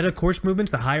ETA quartz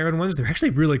movements, the higher end ones, they're actually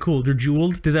really cool. They're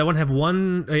jeweled. Does that one have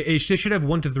one? It should have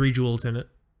 1 to 3 jewels in it.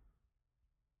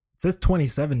 It says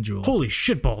 27 jewels. Holy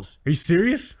shitballs! Are you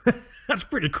serious? That's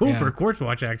pretty cool for a quartz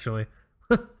watch, actually.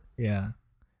 Yeah.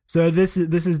 So this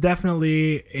is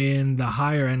definitely in the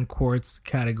higher end quartz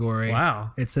category.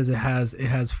 Wow. It says it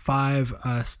has 5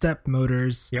 step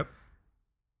motors. Yep.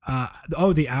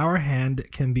 The hour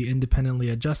hand can be independently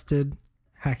adjusted.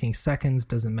 Hacking seconds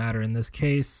doesn't matter in this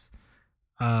case.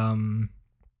 Battery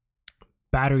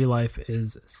life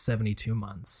is 72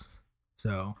 months.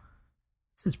 So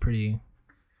this is pretty.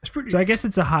 So I guess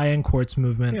it's a high end quartz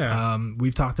movement. Yeah.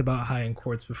 We've talked about high end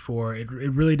quartz before. It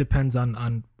really depends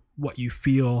on what you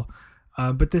feel.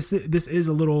 But this is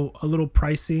a little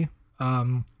pricey.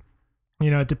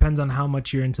 It depends on how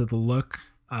much you're into the look.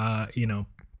 I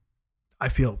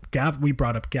feel we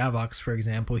brought up Gavox, for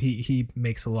example. He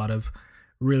makes a lot of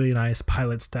really nice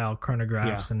pilot style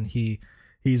chronographs, and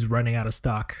he's running out of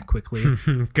stock quickly.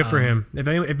 Good for him. If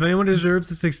anyone deserves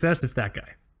the success, it's that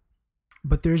guy.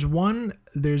 But there's one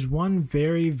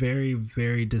very, very,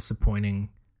 very disappointing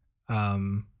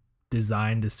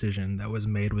design decision that was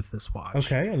made with this watch.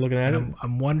 Okay, I'm looking at it.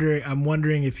 I'm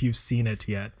wondering if you've seen it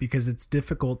yet, because it's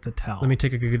difficult to tell. Let me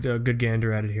take a good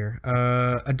gander at it here.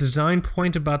 A design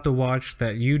point about the watch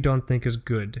that you don't think is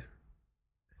good.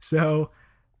 So,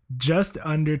 just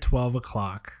under 12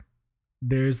 o'clock,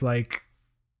 there's like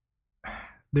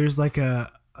a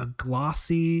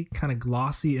glossy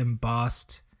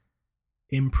embossed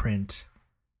imprint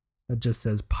that just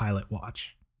says Pilot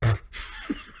Watch.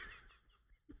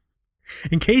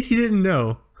 In case you didn't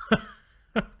know.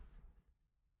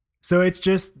 So it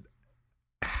says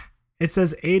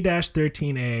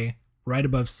A-13A right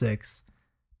above 6,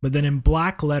 but then in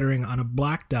black lettering on a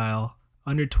black dial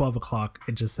under 12 o'clock,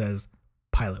 it just says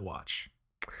Pilot Watch.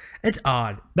 It's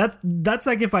odd. That's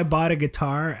like if I bought a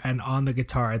guitar and on the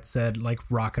guitar it said like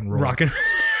rock and roll.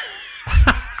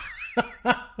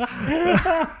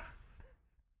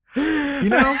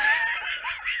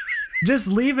 Just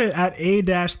leave it at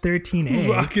A-13A.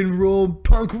 Rock and roll,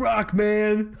 punk rock,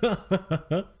 man.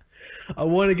 I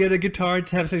want to get a guitar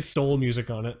to have say soul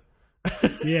music on it.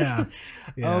 Yeah.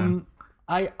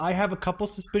 I have a couple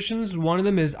suspicions. One of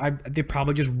them is they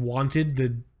probably just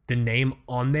wanted the name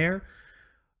on there.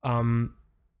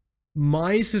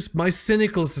 My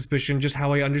cynical suspicion, just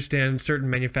how I understand certain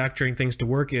manufacturing things to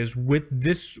work, is with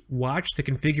this watch, the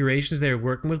configurations they're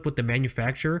working with the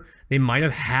manufacturer, they might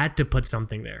have had to put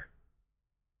something there.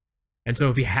 And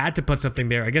so if he had to put something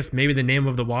there, I guess maybe the name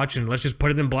of the watch, and let's just put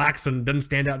it in black so it doesn't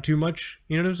stand out too much.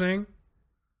 You know what I'm saying?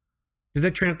 Does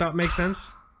that train of thought make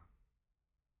sense?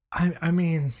 I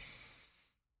mean,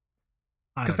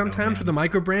 because sometimes for the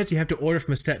micro brands, you have to order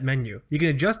from a set menu. You can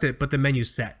adjust it, but the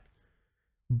menu's set.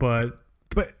 But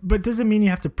does it mean you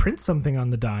have to print something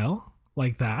on the dial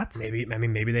like that?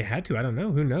 Maybe they had to. I don't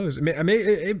know. Who knows?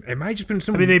 It might just been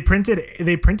some. I mean, they printed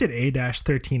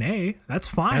A-13A. That's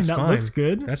fine. That looks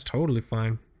good. That's totally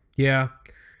fine. Yeah.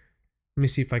 Let me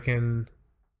see if I can.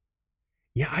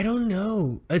 Yeah, I don't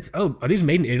know. Are these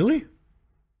made in Italy?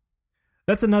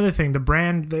 That's another thing. The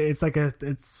brand,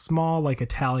 it's small, like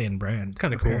Italian brand.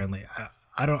 Kind of cool. Apparently,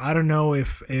 I don't know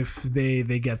if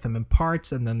they get them in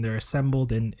parts and then they're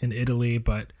assembled in Italy,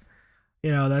 but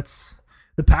that's.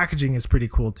 The packaging is pretty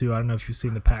cool too. I don't know if you've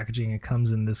seen the packaging. It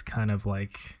comes in this kind of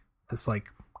like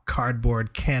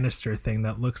cardboard canister thing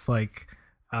that looks like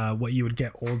what you would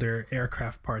get older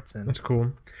aircraft parts in. That's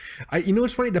cool. You know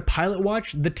what's funny? The Pilot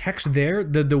Watch, the text there,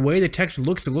 the way the text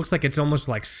looks, it looks like it's almost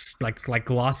like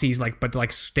glossy, but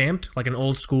like stamped, like an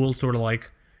old school sort of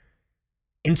like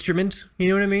instrument. You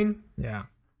know what I mean? Yeah.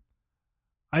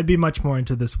 I'd be much more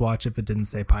into this watch if it didn't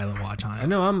say Pilot Watch on it.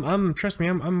 No, I'm trust me,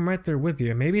 I'm right there with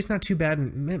you. Maybe it's not too bad.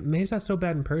 Maybe it's not so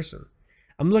bad in person.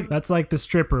 That's like the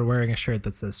stripper wearing a shirt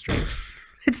that says strip.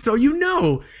 It's so you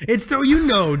know. It's so you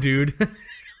know, dude.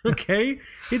 Okay?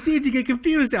 It's easy to get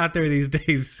confused out there these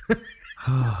days.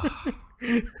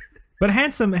 But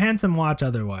handsome watch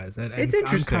otherwise. It's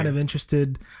interesting. I'm kind of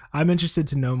interested. I'm interested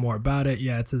to know more about it.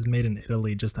 Yeah, it says made in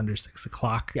Italy, just under 6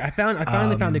 o'clock. Yeah, I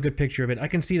finally found a good picture of it. I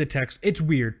can see the text. It's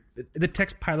weird. The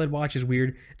text Pilot watch is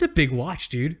weird. It's a big watch,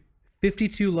 dude.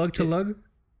 52 lug to lug.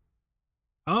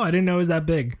 Oh, I didn't know it was that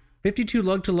big. 52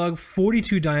 lug to lug,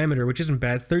 42 diameter, which isn't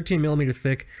bad. 13 millimeter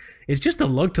thick. It's just the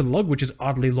lug to lug, which is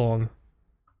oddly long.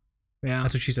 Yeah,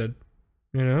 that's what she said.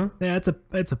 You know? Yeah, it's a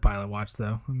Pilot watch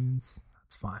though. I mean, it's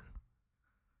fine.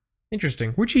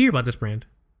 Interesting. Where'd you hear about this brand?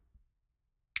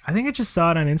 I think I just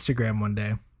saw it on Instagram one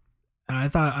day, and I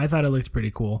thought it looked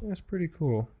pretty cool. That's pretty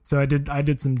cool. So I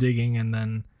did some digging, and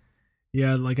then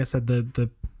yeah, like I said, the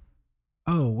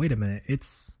oh, wait a minute,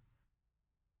 it's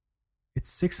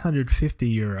 650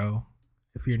 euro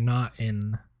if you're not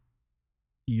in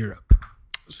Europe.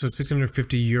 So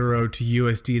 650 euro to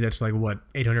USD, that's like what,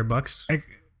 $800?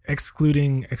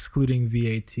 Excluding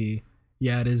VAT.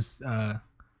 Yeah, it is. Yeah.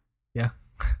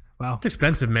 Wow. It's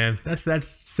expensive, man. That's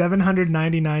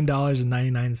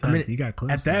 $799.99. I mean, you got close.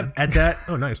 At that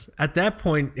oh nice. At that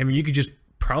point, I mean, you could just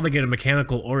probably get a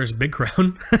mechanical Oris Big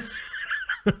Crown.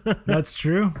 That's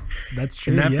true. Yeah.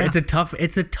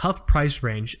 It's a tough price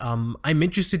range. I'm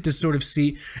interested to sort of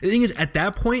see. The thing is, at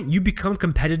that point, you become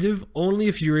competitive only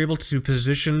if you're able to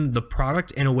position the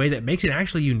product in a way that makes it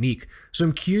actually unique. So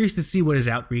I'm curious to see what his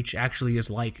outreach actually is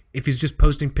like. If he's just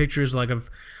posting pictures like of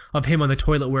him on the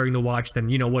toilet wearing the watch, then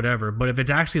whatever. But if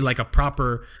it's actually like a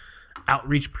proper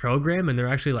outreach program and they're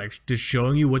actually like just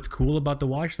showing you what's cool about the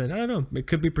watch, then I don't know. It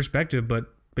could be perspective, but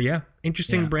yeah,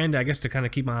 interesting brand, I guess, to kind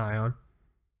of keep my eye on.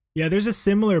 Yeah, there's a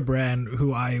similar brand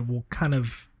who I will kind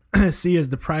of see as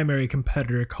the primary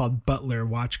competitor called Butler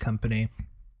Watch Company.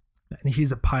 And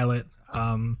he's a pilot,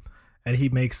 and he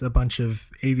makes a bunch of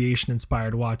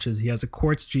aviation-inspired watches. He has a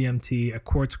Quartz GMT, a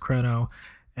Quartz Chrono,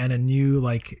 and a new,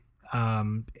 like,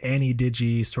 Annie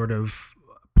Digi sort of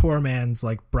poor man's,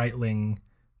 like, Breitling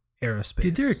Aerospace.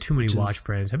 Dude, there are too many watch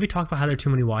brands. Have we talked about how there are too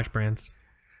many watch brands?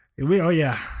 Oh,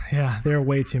 yeah. Yeah, there are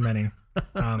way too many.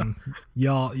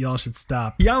 Y'all should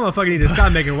stop. Y'all motherfucking need to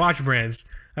stop making watch brands.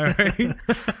 All right.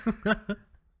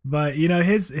 But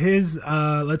his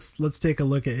let's take a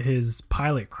look at his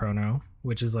Pilot Chrono,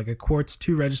 which is like a Quartz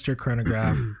 2 register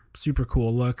chronograph. Super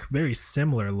cool look, very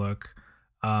similar look.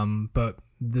 But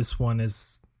this one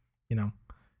is 2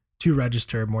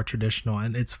 register, more traditional,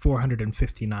 and it's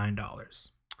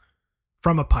 $459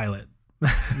 from a Pilot.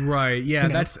 Right. Yeah,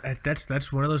 that's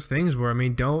one of those things where, I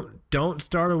mean, don't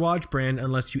start a watch brand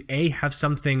unless you A, have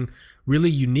something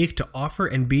really unique to offer,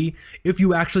 and B, if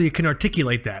you actually can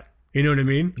articulate that. You know what I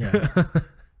mean? Yeah.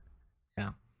 Yeah.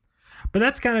 But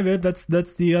that's kind of it.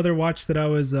 That's the other watch that I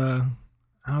was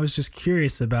just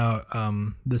curious about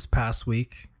this past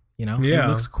week. It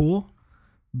looks cool,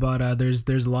 but there's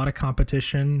a lot of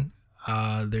competition.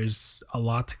 There's a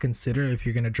lot to consider if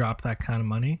you're going to drop that kind of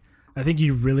money. I think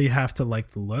you really have to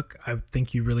like the look. I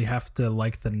think you really have to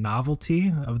like the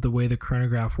novelty of the way the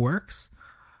chronograph works.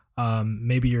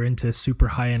 Maybe you're into super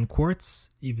high-end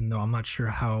quartz, even though I'm not sure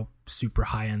how super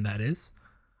high-end that is.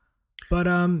 But,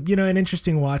 an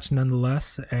interesting watch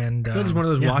nonetheless. And I feel like it's one of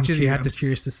those watches you have to... I'm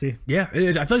curious to see. Yeah, it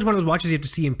is. I feel like it's one of those watches you have to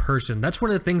see in person. That's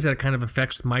one of the things that kind of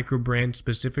affects micro brands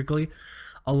specifically.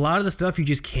 A lot of the stuff you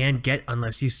just can't get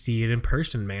unless you see it in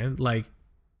person, man. Like,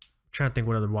 trying to think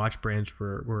what other watch brands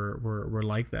were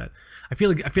like that. I feel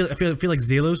like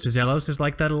Zelos is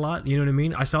like that a lot. You know what I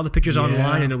mean? I saw the pictures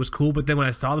online and it was cool, but then when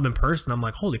I saw them in person, I'm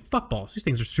like, holy fuck balls, these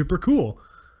things are super cool.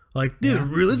 Like, dude,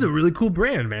 really is a really cool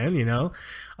brand, man.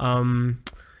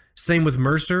 Same with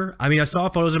Mercer. I mean, I saw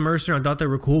photos of Mercer and I thought they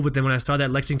were cool, but then when I saw that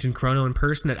Lexington Chrono in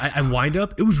person, I wind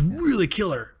up, it was really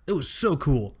killer. It was so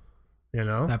cool.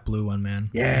 That blue one, man.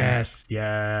 Yes.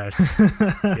 Yes.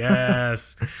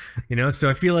 So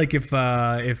I feel like if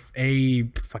a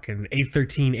fucking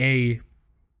A13A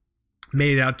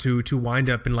made it out to wind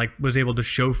up and like was able to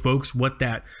show folks what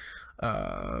that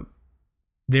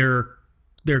their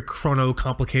chrono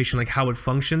complication, like how it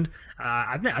functioned,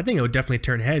 I think it would definitely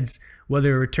turn heads.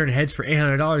 Whether it would turn heads for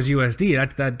 $800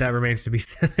 USD, that remains to be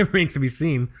remains to be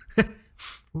seen.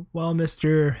 Well,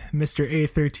 Mr.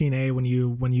 A13A, when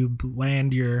you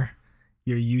land your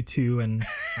U2 and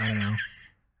I don't know,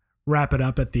 wrap it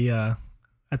up at the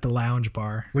lounge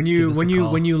bar. When you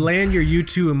land your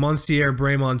U2 in Monsieur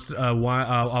Bremont's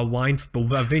wine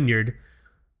vineyard,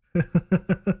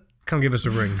 Come give us a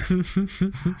ring.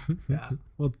 Yeah,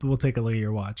 we'll take a look at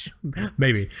your watch.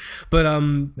 Maybe. But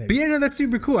yeah, no, that's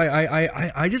super cool.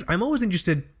 I'm always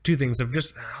interested, two things, of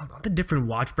just the different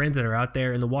watch brands that are out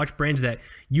there and the watch brands that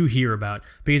you hear about,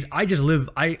 because I just live,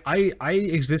 I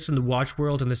exist in the watch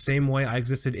world in the same way I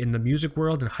existed in the music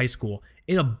world in high school,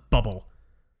 in a bubble.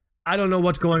 I don't know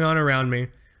what's going on around me.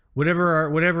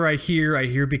 Whatever I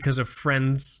hear because of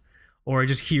friends, or I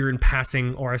just hear in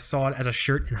passing, or I saw it as a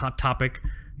shirt in Hot Topic.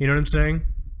 You know what I'm saying?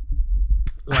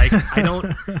 Like,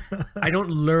 I don't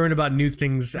learn about new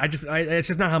things. It's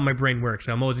just not how my brain works.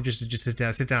 So I'm always interested to just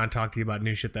sit down and talk to you about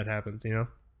new shit that happens, you know?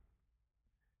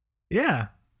 Yeah.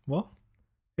 Well,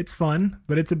 it's fun,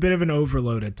 but it's a bit of an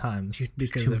overload at times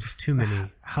because of too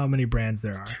many, how many brands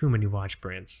there are. Too many watch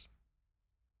brands.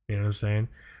 You know what I'm saying?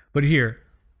 But here,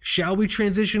 shall we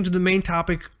transition to the main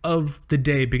topic of the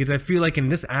day? Because I feel like in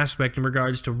this aspect, in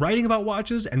regards to writing about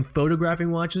watches and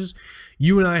photographing watches,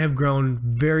 you and I have grown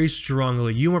very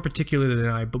strongly. You more particularly than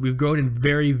I, but we've grown in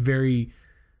very, very,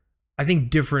 I think,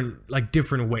 different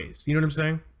ways. You know what I'm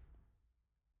saying?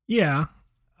 Yeah.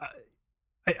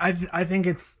 I think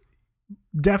it's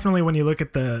definitely, when you look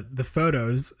at the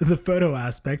photos, the photo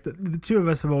aspect, the two of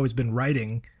us have always been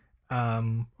writing,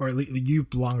 or at least you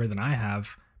longer than I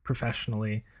have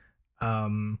professionally.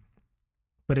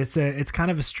 But it's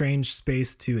kind of a strange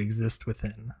space to exist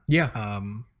within. Yeah.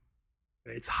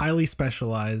 It's highly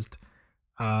specialized.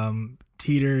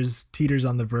 Teeters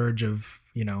on the verge of,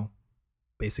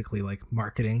 basically like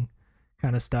marketing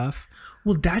kind of stuff.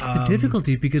 Well, that's the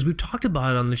difficulty, because we've talked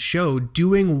about it on the show,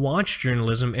 doing watch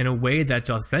journalism in a way that's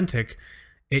authentic.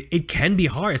 It can be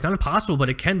hard. It's not impossible, but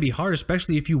it can be hard,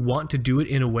 especially if you want to do it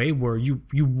in a way where you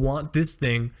want this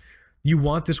thing, you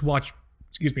want this watch.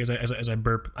 Excuse me, as I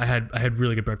burp. I had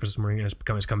really good breakfast this morning, and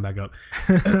it's come back up.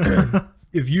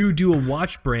 If you do a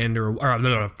watch brand or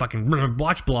a fucking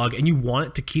watch blog, and you want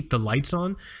it to keep the lights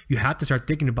on, you have to start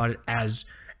thinking about it as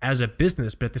a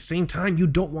business. But at the same time, you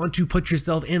don't want to put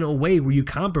yourself in a way where you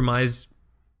compromise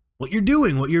what you're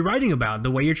doing, what you're writing about,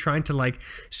 the way you're trying to like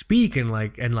speak and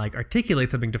articulate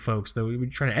something to folks. Though we're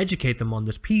trying to educate them on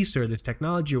this piece or this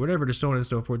technology or whatever, to so on and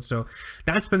so forth. So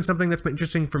that's been something that's been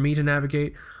interesting for me to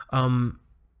navigate.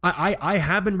 I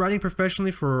have been writing professionally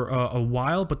for a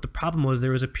while, but the problem was there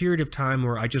was a period of time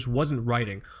where I just wasn't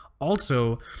writing.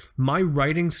 Also, my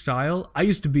writing style, I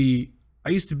used to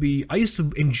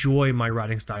enjoy my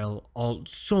writing style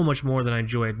so much more than I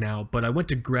enjoy it now. But I went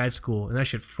to grad school, and that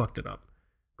shit fucked it up.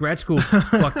 Grad school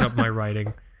fucked up my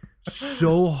writing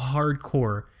so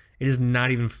hardcore. It is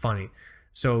not even funny.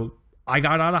 So I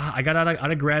got out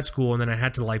of grad school, and then I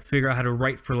had to like figure out how to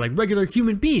write for like regular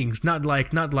human beings, not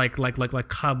like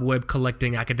cobweb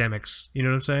collecting academics. You know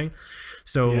what I'm saying?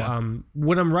 So yeah.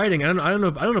 When I'm writing, I don't know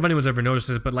if anyone's ever noticed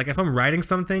this, but like if I'm writing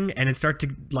something and it starts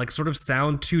to like sort of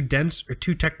sound too dense or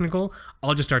too technical,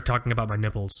 I'll just start talking about my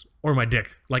nipples or my dick,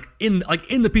 like in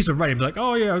the piece of writing, be like,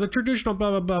 oh yeah, the traditional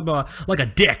blah blah blah blah, like a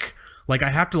dick. Like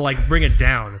I have to like bring it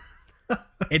down.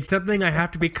 It's something I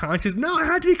have to be conscious. No, I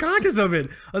have to be conscious of it.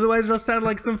 Otherwise, it'll sound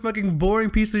like some fucking boring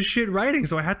piece of shit writing.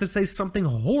 So I have to say something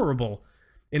horrible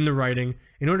in the writing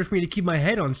in order for me to keep my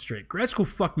head on straight. Grad school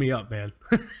fucked me up, man.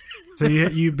 So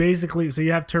you basically,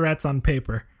 you have Tourette's on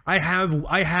paper. I've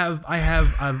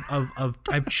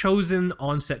chosen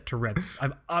onset Tourette's.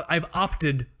 I've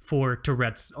opted for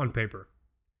Tourette's on paper,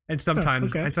 and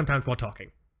sometimes while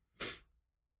talking.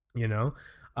 You know.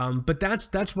 But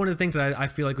that's one of the things that I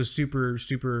feel like was super,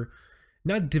 super,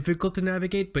 not difficult to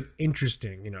navigate, but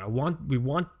interesting. You know, we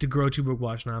want to grow Two Broke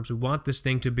Watch Snobs. We want this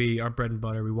thing to be our bread and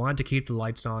butter. We want to keep the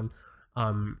lights on.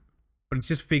 But it's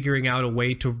just figuring out a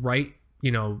way to write,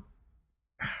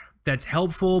 that's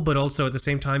helpful, but also at the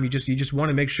same time, you just want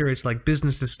to make sure it's like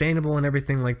business sustainable and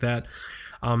everything like that.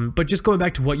 But just going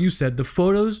back to what you said, the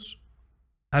photos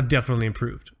have definitely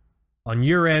improved on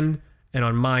your end and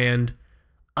on my end.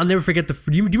 I'll never forget do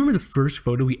you remember the first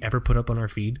photo we ever put up on our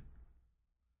feed?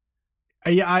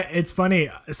 Yeah, it's funny.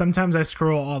 Sometimes I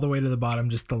scroll all the way to the bottom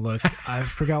just to look. I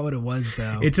forgot what it was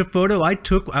though. It's a photo I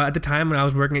took at the time when I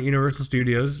was working at Universal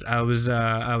Studios. I was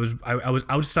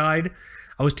outside.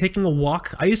 I was taking a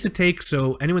walk. I used to take,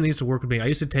 so anyone that used to work with me, I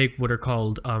used to take what are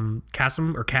called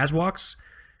CASM or CAS walks.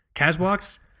 CAS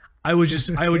walks. I would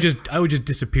just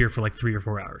disappear for like 3 or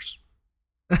 4 hours.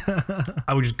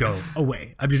 I would just go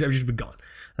away. I've just been gone.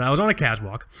 And I was on a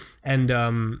catwalk, and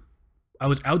I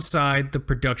was outside the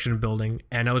production building,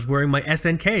 and I was wearing my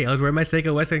SNK. I was wearing my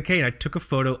Seiko SNK, and I took a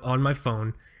photo on my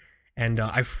phone, and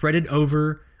I fretted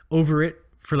over it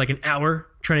for like an hour,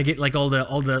 trying to get like all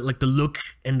the like the look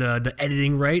and the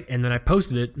editing right, and then I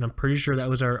posted it, and I'm pretty sure that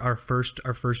was our first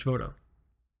photo.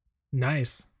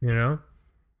 Nice. You know.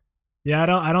 Yeah,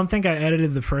 I don't think I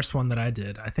edited the first one that I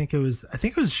did. I think it was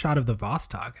a shot of the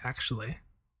Vostok actually.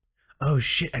 Oh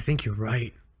shit, I think you're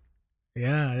right.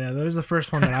 Yeah, that was the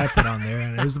first one that I put on there,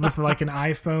 and it was with like an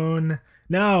iPhone.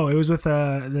 No, it was with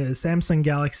the Samsung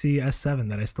Galaxy S7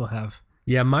 that I still have.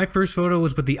 Yeah, my first photo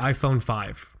was with the iPhone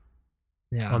 5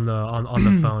 Yeah, on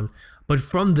the phone. But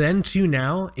from then to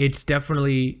now, it's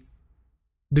definitely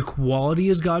the quality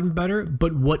has gotten better,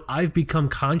 but what I've become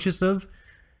conscious of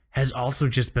has also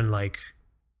just been like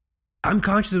I'm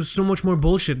conscious of so much more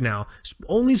bullshit now,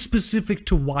 only specific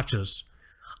to watches.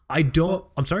 I don't.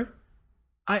 Well, I'm sorry.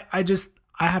 I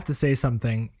have to say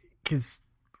something because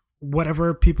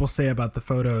whatever people say about the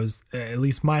photos, at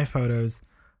least my photos,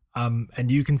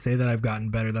 and you can say that I've gotten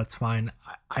better. That's fine.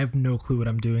 I have no clue what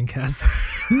I'm doing, Cass.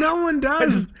 No one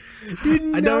does. Dude,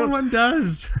 no one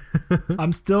does.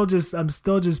 I'm still just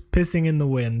pissing in the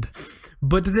wind.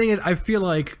 But the thing is, I feel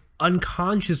like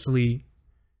unconsciously,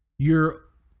 you're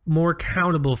more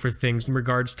accountable for things in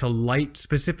regards to light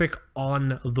specific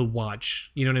on the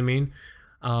watch. You know what I mean?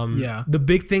 Yeah. The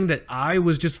big thing that I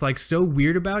was just like so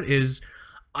weird about is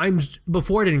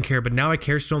before I didn't care, but now I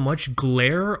care so much.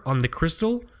 Glare on the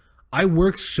crystal. I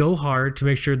work so hard to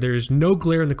make sure there's no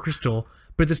glare in the crystal,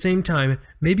 but at the same time,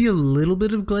 maybe a little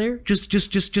bit of glare, just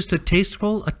a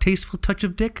tasteful touch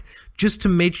of dick, just to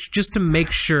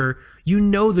make sure you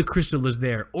know the crystal is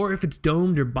there, or if it's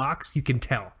domed or boxed, you can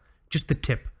tell, just the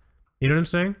tip. You know what I'm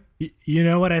saying? You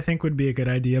know what I think would be a good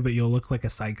idea, but you'll look like a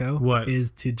psycho. What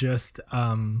is to just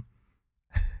have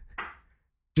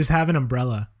an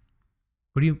umbrella.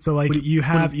 What do you? So like you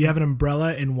have an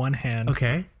umbrella in one hand.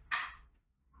 Okay.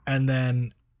 And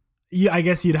then I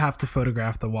guess you'd have to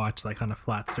photograph the watch like on a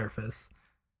flat surface.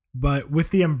 But with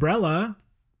the umbrella,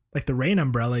 like the rain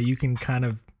umbrella, you can kind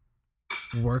of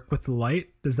work with the light.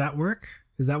 Does that work?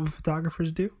 Is that what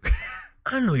photographers do?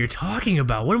 I don't know what you're talking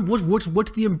about.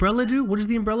 What's the umbrella do? What is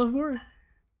the umbrella for?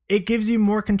 It gives you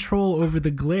more control over the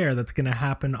glare that's going to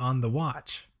happen on the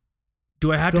watch.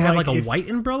 Do I have to have like a white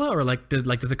umbrella, or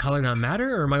does the color not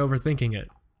matter, or am I overthinking it?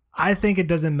 I think it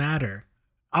doesn't matter.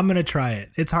 I'm gonna try it.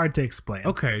 It's hard to explain.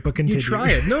 Okay, but continue. You try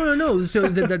it. No. So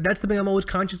that's the thing I'm always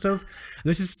conscious of.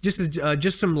 This is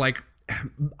just some like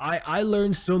I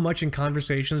learned so much in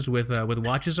conversations with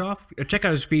Watches Off. Check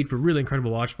out his feed for really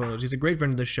incredible watch photos. He's a great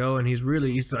friend of the show, and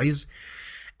he's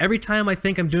every time I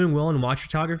think I'm doing well in watch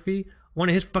photography, one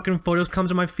of his fucking photos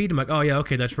comes on my feed. I'm like, oh yeah,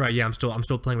 okay, that's right. Yeah, I'm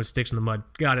still playing with sticks in the mud.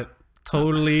 Got it.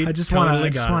 Totally. I just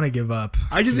want to give up.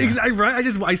 I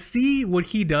see what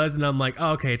he does, and I'm like,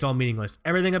 oh, okay, it's all meaningless.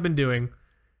 Everything I've been doing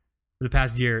for the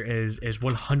past year is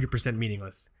 100%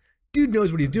 meaningless. Dude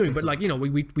knows what he's doing, but like, you know,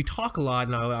 we talk a lot,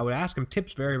 and I would ask him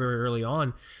tips very, very early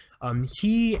on.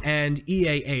 He and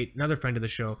EA8, another friend of the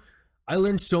show, I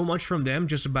learned so much from them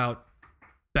just about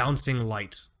bouncing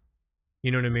light. You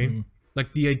know what I mean? Mm.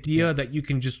 Like the idea that you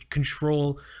can just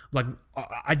control, like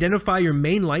identify your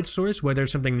main light source, whether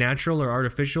it's something natural or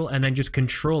artificial, and then just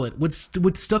control it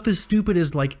with stuff as stupid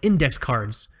as like index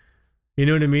cards. You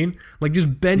know what I mean? Like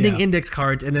just bending index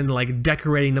cards and then like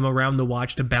decorating them around the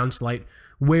watch to bounce light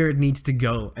where it needs to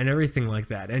go and everything like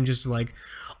that. And just like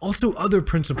also other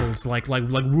principles like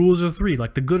rules of three,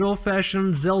 like the good old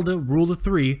fashioned Zelda rule of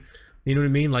three. You know what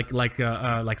I mean?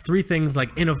 Like three things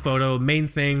like in a photo, main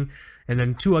thing, and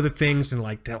then two other things, and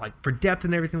like for depth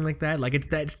and everything like that. Like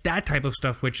it's that type of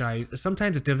stuff which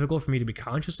sometimes it's difficult for me to be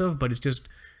conscious of, but it's just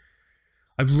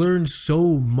I've learned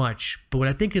so much. But what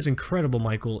I think is incredible,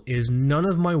 Michael, is none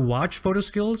of my watch photo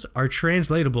skills are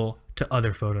translatable to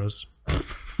other photos.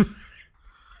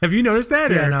 Have you noticed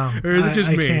that? Yeah, no. Or is it just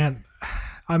me? I can't.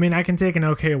 I mean, I can take an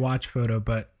okay watch photo,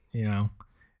 but you know,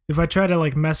 if I try to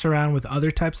like mess around with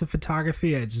other types of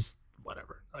photography, I just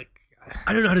whatever. Like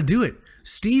I don't know how to do it.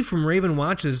 Steve from Raven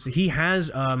Watches, he has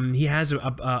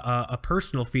a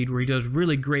personal feed where he does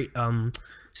really great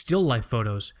still life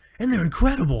photos, and they're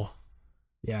incredible.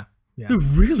 Yeah. They're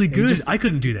really good. I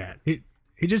couldn't do that.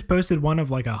 He just posted one of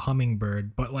like a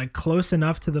hummingbird, but like close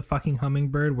enough to the fucking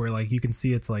hummingbird where like you can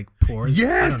see its like pores.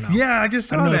 Yes, I just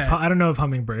saw that. I don't know if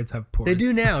hummingbirds have pores. They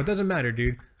do now. It doesn't matter,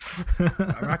 dude.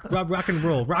 rock and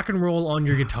roll on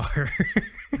your guitar.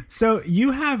 So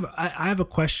you have, I have a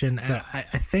question. And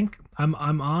I think I'm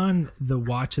on the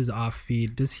Watches Off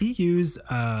feed. Does he use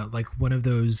like one of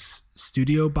those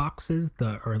studio boxes,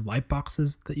 or light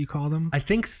boxes that you call them? I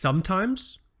think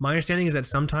sometimes. My understanding is that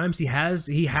sometimes he has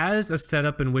a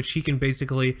setup in which he can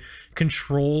basically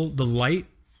control the light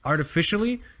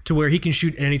artificially to where he can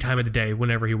shoot at any time of the day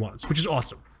whenever he wants, which is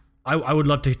awesome. I would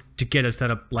love to get a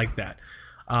setup like that.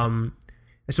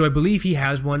 So I believe he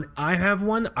has one. I have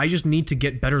one. I just need to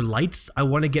get better lights. I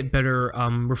want to get better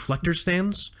reflector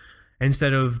stands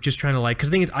instead of just trying to like, because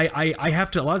the thing is, I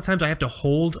have to, a lot of times I have to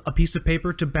hold a piece of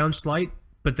paper to bounce light,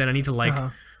 but then I need to like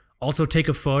also take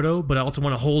a photo, but I also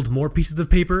want to hold more pieces of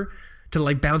paper to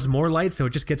like bounce more light, so it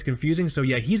just gets confusing. So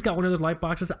yeah, he's got one of those light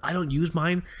boxes. I don't use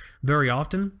mine very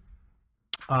often.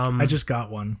 I just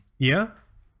got one. Yeah?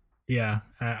 Yeah,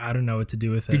 I don't know what to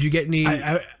do with it. Did you get any?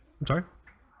 I'm sorry?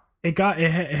 It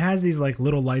has these like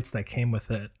little lights that came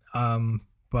with it,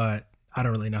 but I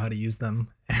don't really know how to use them.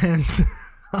 And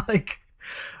like,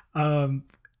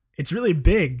 it's really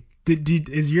big.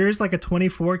 Is yours like a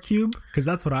 24 cube? Because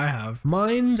that's what I have.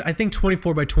 Mine's, I think,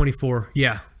 24 by 24.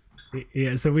 Yeah.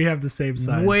 Yeah, so we have the same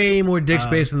size. Way more dick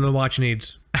space than the watch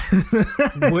needs.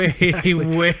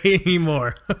 way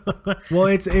more. Well,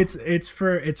 it's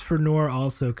for Noor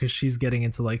also, because she's getting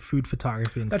into like food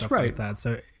photography and stuff like that.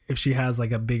 So if she has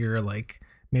like a bigger, like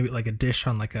maybe like a dish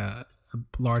on like a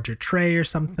larger tray or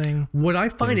something. What I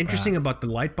find interesting about the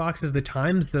light box is the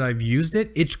times that I've used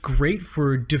it, it's great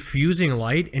for diffusing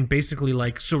light and basically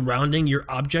like surrounding your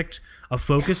object of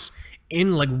focus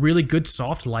in like really good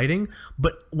soft lighting.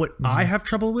 But what I have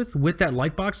trouble with that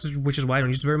light box, which is why I don't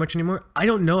use it very much anymore, I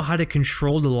don't know how to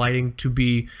control the lighting to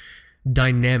be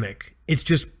dynamic. It's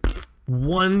just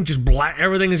just black,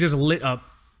 everything is just lit up.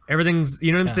 Everything's,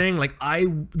 you know what I'm saying? Like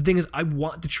the thing is, I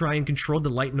want to try and control the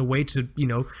light in a way to, you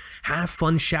know, have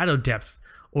fun shadow depth,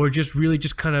 or just really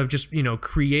just kind of just, you know,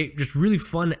 create just really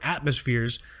fun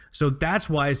atmospheres. So that's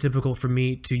why it's difficult for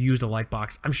me to use the light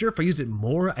box. I'm sure if I used it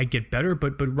more, I'd get better.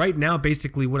 But right now,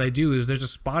 basically what I do is there's a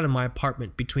spot in my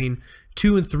apartment between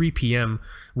 2 and 3 p.m.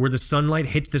 where the sunlight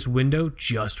hits this window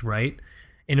just right.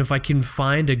 And if I can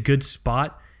find a good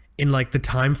spot in like the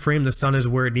time frame the sun is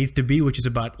where it needs to be, which is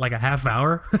about like a half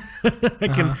hour,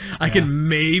 I can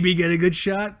maybe get a good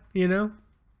shot, you know?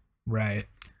 Right.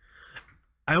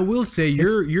 I will say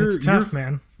it's tough,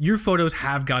 man. Your photos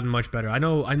have gotten much better. I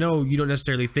know you don't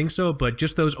necessarily think so, but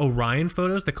just those Orion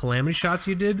photos, the calamity shots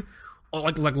you did,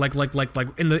 like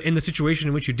in the situation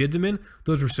in which you did them in,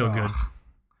 those were so good.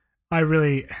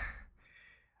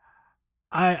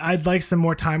 I'd like some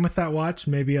more time with that watch,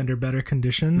 maybe under better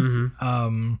conditions.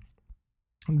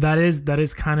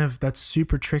 That's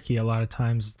super tricky a lot of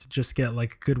times to just get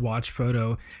like a good watch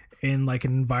photo in like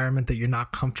an environment that you're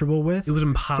not comfortable with. It was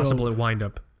impossible at Wind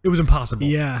Up. It was impossible.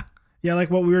 Yeah,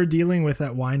 like what we were dealing with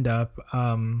at Wind Up,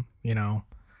 you know,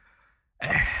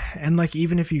 and like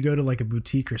even if you go to like a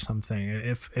boutique or something,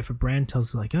 if a brand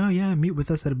tells you like, oh yeah, meet with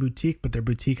us at a boutique, but their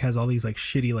boutique has all these like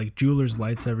shitty like jeweler's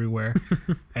lights everywhere,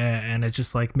 and it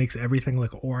just like makes everything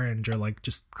look orange or like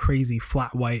just crazy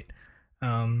flat white.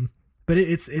 But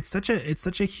it's such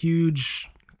a huge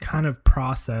kind of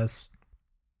process,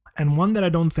 and one that I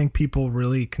don't think people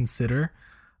really consider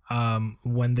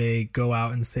when they go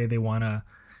out and say they want to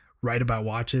write about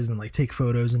watches and like take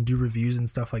photos and do reviews and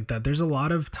stuff like that. There's a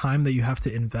lot of time that you have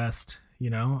to invest,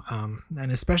 you know,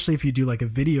 and especially if you do like a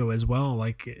video as well,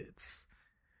 like it's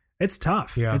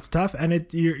tough. Yeah. It's tough, and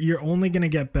you're only gonna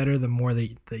get better the more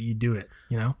that you do it,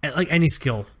 you know. Like any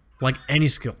skill,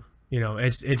 you know,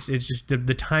 it's just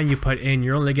the time you put in.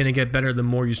 You're only gonna get better the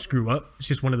more you screw up. It's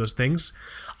just one of those things.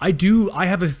 I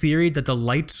have a theory that the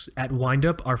lights at Wind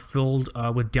Up are filled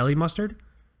with deli mustard.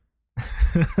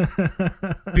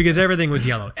 Because everything was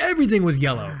yellow.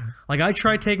 Like I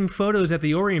tried taking photos at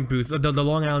the Orient booth, the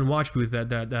Long Island watch booth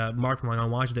that Mark from Long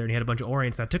Island Watch there, and he had a bunch of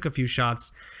Orients. I took a few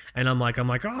shots, and I'm like,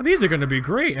 oh, these are gonna be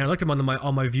great. And I looked them on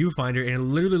my viewfinder, and it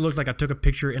literally looked like I took a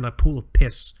picture in a pool of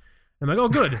piss. I'm like, oh,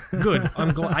 good.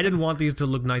 I'm glad. I didn't want these to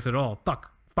look nice at all.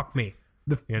 Fuck me.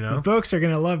 You know, the folks are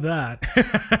gonna love that.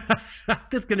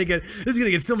 This is gonna get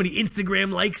so many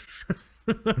Instagram likes.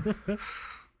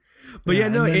 But yeah,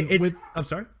 no, I'm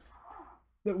sorry.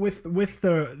 With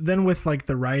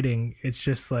the writing, it's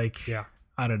just like, yeah,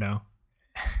 I don't know.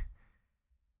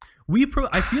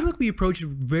 I feel like we approach it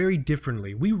very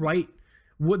differently. We write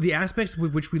what the aspects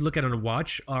with which we look at on a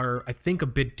watch are, I think, a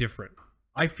bit different.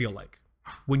 I feel like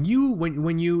what are you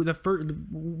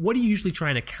usually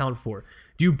trying to account for?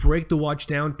 Do you break the watch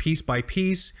down piece by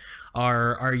piece?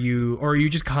 Are you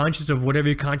just conscious of whatever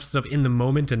you're conscious of in the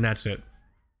moment, and that's it?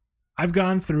 I've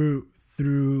gone through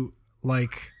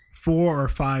like 4 or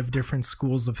 5 different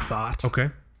schools of thought. Okay.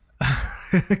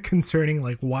 Concerning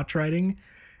like watch writing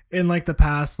in like the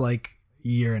past like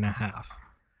year and a half.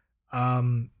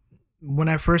 When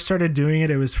I first started doing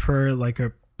it, it was for like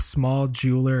a small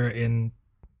jeweler in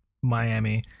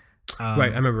Miami.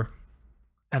 Right, I remember.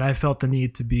 And I felt the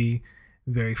need to be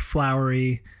very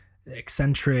flowery,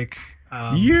 eccentric,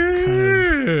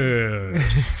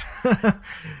 yes. Kind of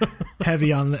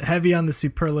heavy on the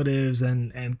superlatives,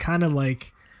 and kind of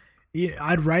like Yeah,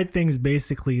 I'd write things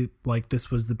basically like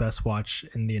this was the best watch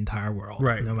in the entire world,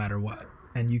 Right. no matter what.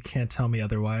 And you can't tell me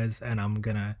otherwise. And I'm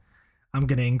gonna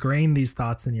ingrain these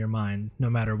thoughts in your mind, no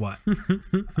matter what.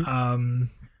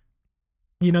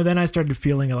 Then I started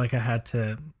feeling like I had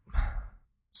to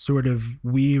sort of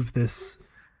weave this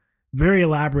very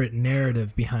elaborate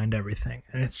narrative behind everything,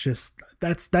 and it's just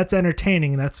that's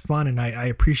entertaining and that's fun, and I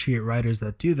appreciate writers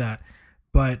that do that,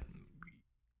 but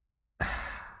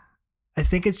I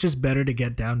think it's just better to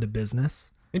get down to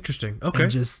business. Interesting. Okay.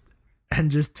 And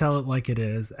just tell it like it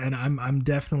is. And I'm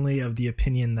definitely of the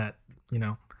opinion that,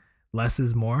 less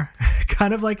is more.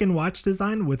 Kind of like in watch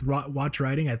design with watch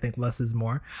writing, I think less is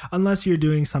more. Unless you're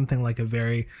doing something like a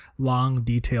very long,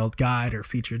 detailed guide or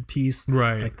featured piece,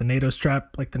 Right. like the NATO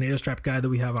strap guide that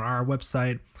we have on our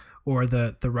website, or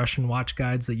the Russian watch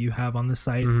guides that you have on the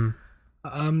site. Mm-hmm.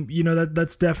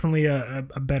 That's definitely a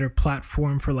better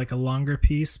platform for like a longer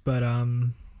piece, but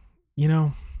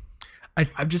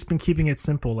I've just been keeping it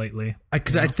simple lately.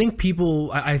 Because I think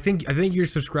people, I think you're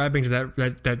subscribing to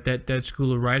that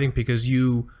school of writing because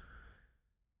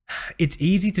it's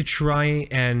easy to try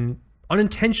and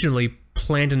unintentionally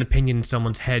plant an opinion in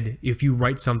someone's head if you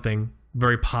write something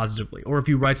very positively, or if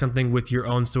you write something with your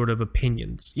own sort of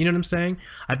opinions. You know what I'm saying?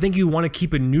 I think you want to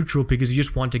keep it neutral because you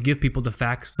just want to give people the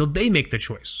facts so they make the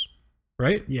choice,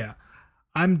 right? Yeah.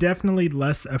 I'm definitely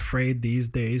less afraid these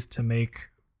days to make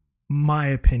my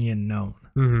opinion known.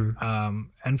 Mm-hmm.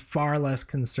 And far less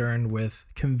concerned with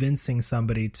convincing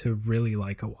somebody to really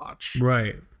like a watch.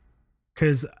 Right.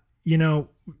 Because,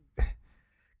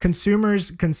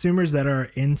 consumers that are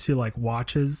into like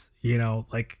watches,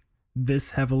 like this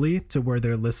heavily to where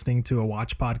they're listening to a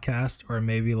watch podcast, or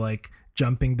maybe like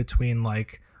jumping between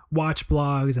like watch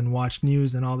blogs and watch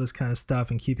news and all this kind of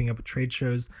stuff and keeping up with trade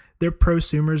shows, they're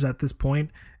prosumers at this point,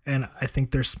 and I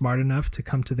think they're smart enough to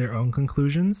come to their own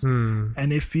conclusions.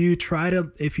 And if you try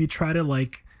to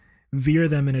like veer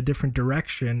them in a different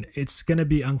direction, it's going to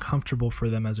be uncomfortable for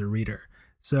them as a reader.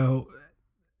 So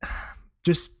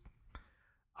just,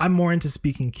 I'm more into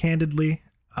speaking candidly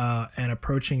and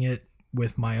approaching it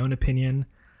with my own opinion,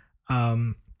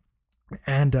 and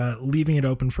leaving it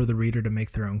open for the reader to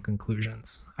make their own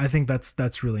conclusions. I think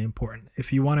that's really important.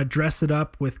 If you want to dress it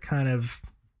up with kind of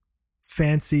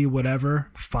fancy whatever,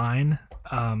 fine.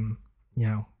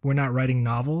 We're not writing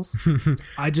novels.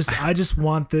 I just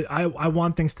want I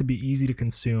want things to be easy to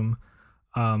consume,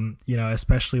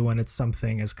 especially when it's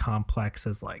something as complex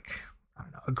as like, I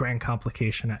don't know, a grand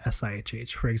complication at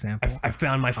SIHH, for example. I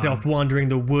found myself wandering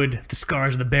the wood, the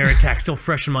scars of the bear attack still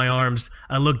fresh in my arms.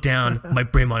 I looked down, my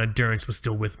Braemon Endurance was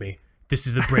still with me. This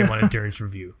is the Braemon Endurance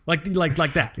review. Like that,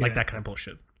 Yeah. like that kind of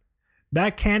bullshit.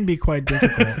 That can be quite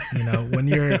difficult, when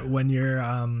you're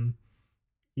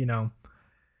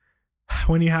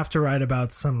when you have to write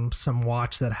about some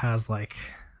watch that has like,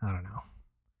 I don't know,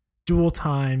 dual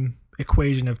time,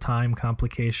 equation of time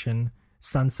complication,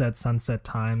 sunset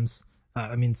times,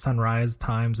 sunrise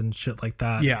times and shit like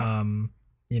that. Yeah.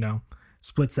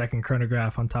 Split second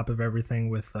chronograph on top of everything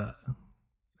with a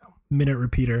minute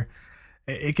repeater.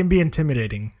 It can be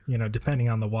intimidating, depending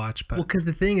on the watch. But because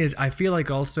the thing is, I feel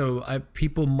like also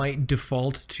people might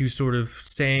default to sort of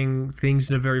saying things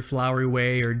in a very flowery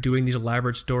way or doing these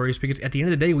elaborate stories, because at the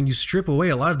end of the day, when you strip away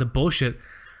a lot of the bullshit,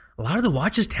 a lot of the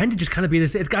watches tend to just kind of be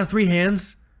this. It's got 3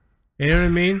 hands. You know what I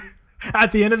mean?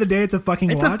 At the end of the day, it's a fucking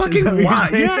watch. It's a fucking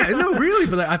watch. Yeah, no, really.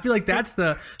 But I feel like that's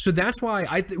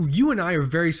why you and I are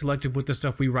very selective with the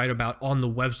stuff we write about on the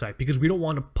website, because we don't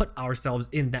want to put ourselves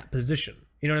in that position.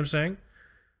 You know what I'm saying?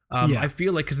 I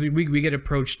feel like, because we get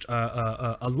approached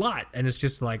a lot, and it's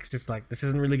just like this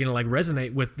isn't really gonna like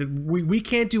resonate with we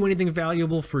can't do anything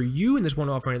valuable for you, and this won't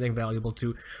offer anything valuable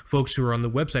to folks who are on the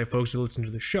website, folks who listen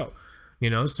to the show,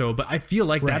 So, but I feel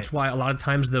like that's why a lot of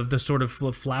times the sort of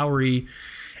flowery,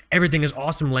 everything is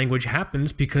awesome language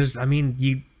happens, because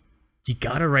you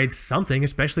gotta write something,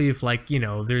 especially if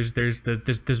there's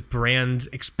this brand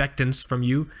expectance from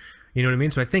you. You know what I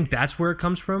mean? So I think that's where it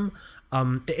comes from.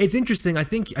 It's interesting. I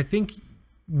think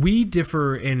we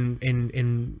differ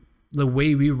in the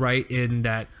way we write, in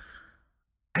that,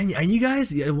 and you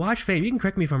guys, watch fan, you can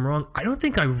correct me if I'm wrong. I don't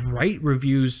think I write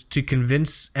reviews to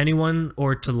convince anyone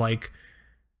or to like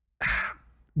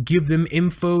give them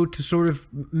info to sort of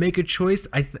make a choice.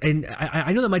 I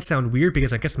know that might sound weird,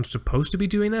 because I guess I'm supposed to be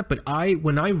doing that, but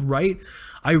when I write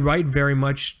very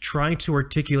much trying to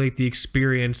articulate the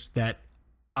experience that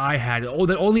I had,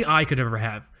 that only I could ever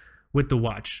have with the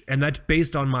watch, and that's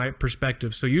based on my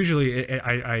perspective. So usually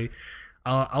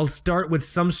I'll start with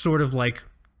some sort of like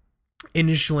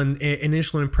initial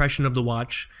impression of the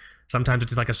watch, Sometimes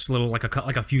it's like a little, like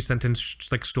a few sentence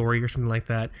like story or something like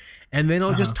that. And then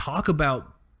I'll just talk about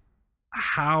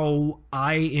how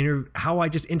I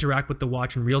just interact with the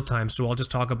watch in real time. So I'll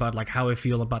just talk about like how I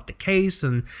feel about the case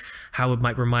and how it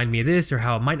might remind me of this or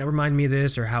how it might not remind me of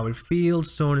this or how it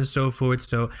feels, so on and so forth.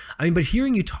 So I mean, but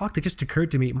hearing you talk, that just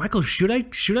occurred to me, Michael, should I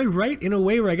write in a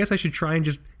way where I guess I should try and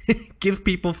just give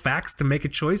people facts to make a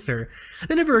choice? Or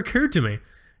that never occurred to me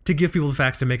to give people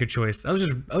facts to make a choice. I was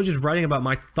just writing about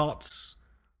my thoughts.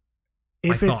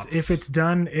 If it's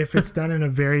done in a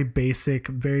very basic,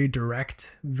 very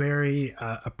direct, very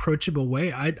approachable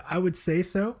way, I would say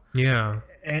so. Yeah.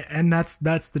 And that's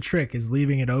the trick, is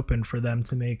leaving it open for them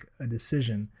to make a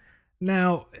decision.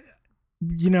 Now,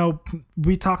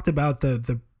 we talked about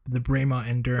the Brema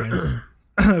Endurance,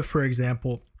 for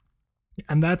example,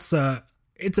 and that's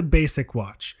it's a basic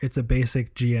watch. It's a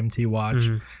basic GMT watch,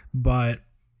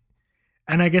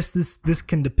 and I guess this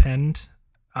can depend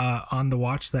on the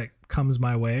watch that comes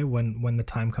my way when the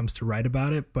time comes to write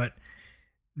about it. But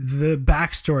the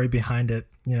backstory behind it,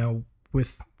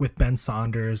 with Ben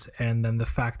Saunders, and then the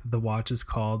fact that the watch is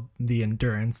called the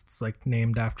Endurance, it's like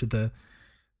named after the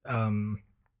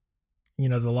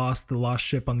the lost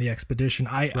ship on the expedition.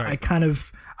 I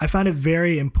find it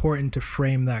very important to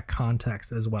frame that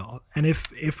context as well. And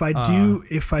if I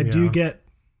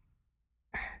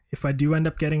do end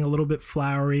up getting a little bit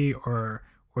flowery or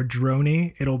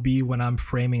drony, it'll be when I'm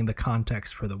framing the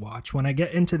context for the watch. When I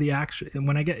get into the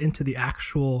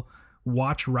actual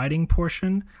watch writing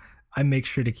portion, I make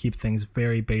sure to keep things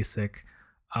very basic.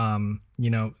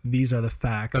 These are the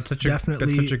facts.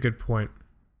 That's such a good point.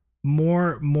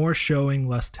 More showing,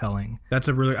 less telling. That's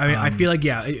a really, I feel like,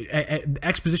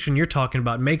 exposition you're talking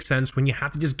about makes sense when you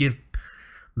have to just give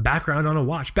background on a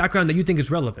watch, background that you think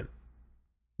is relevant.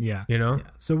 Yeah.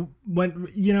 So when,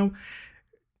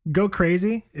 go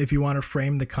crazy if you want to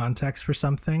frame the context for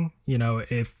something.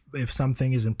 If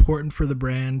something is important for the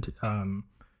brand,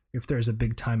 if there's a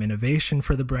big time innovation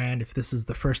for the brand, if this is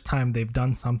the first time they've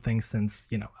done something since,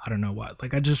 I don't know what.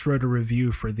 Like I just wrote a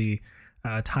review for the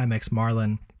Timex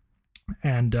Marlin,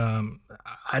 and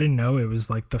I didn't know it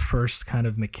was like the first kind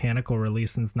of mechanical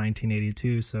release since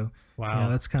 1982. So wow,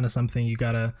 that's kind of something you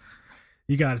gotta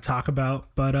talk about.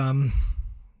 But I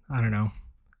don't know.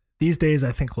 These days,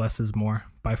 I think less is more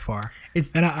by far.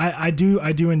 I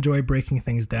do enjoy breaking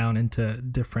things down into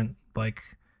different like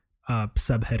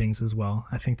subheadings as well.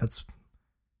 I think that's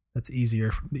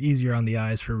easier on the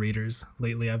eyes for readers.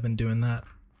 Lately, I've been doing that.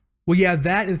 Well, yeah,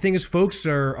 that, and the thing is, folks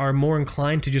are more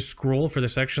inclined to just scroll for the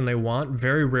section they want.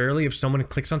 Very rarely, if someone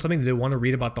clicks on something, they want to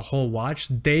read about the whole watch.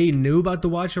 They knew about the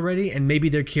watch already, and maybe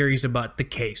they're curious about the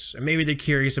case, or maybe they're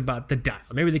curious about the dial,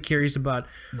 maybe they're curious about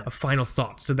a final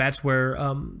thought. So that's where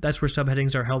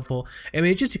subheadings are helpful. I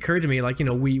mean, it just occurred to me, like,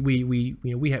 we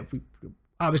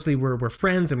obviously we're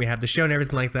friends and we have the show and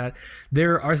everything like that.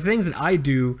 There are things that I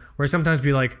do where I sometimes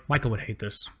be like, Michael would hate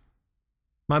this.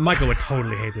 Michael would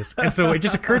totally hate this. And so it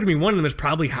just occurred to me, one of them is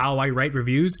probably how I write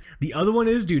reviews. The other one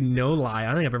is, dude, no lie, I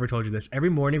don't think I've ever told you this. Every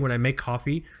morning when I make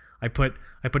coffee, I put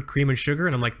cream and sugar,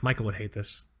 and I'm like, Michael would hate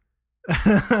this.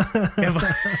 Well,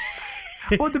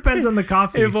 it depends on the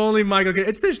coffee. If only Michael could.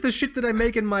 It's the shit that I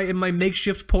make in my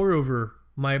makeshift pour over,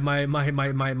 my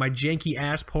janky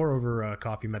ass pour over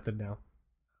coffee method now.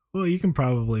 Well, you can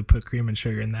probably put cream and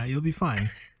sugar in that. You'll be fine.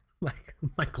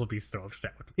 Michael will be so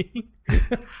upset with me.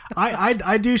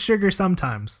 I do sugar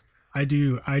sometimes. I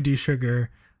do sugar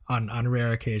on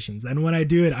rare occasions, and when I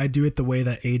do it the way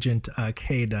that Agent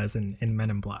K does in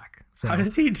Men in Black. So how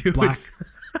does he do it?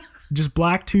 Just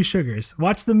black, 2 sugars.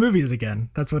 Watch the movies again.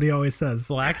 That's what he always says.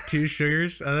 Black, 2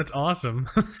 sugars. Oh, that's awesome.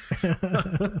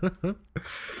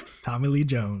 Tommy Lee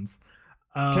Jones.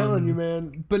 Telling you,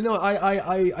 man. But no,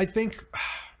 I think.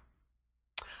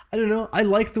 I don't know. I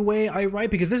like the way I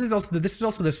write, because this is also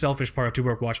the selfish part of Two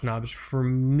Broke Watch Knobs for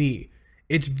me.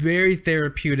 It's very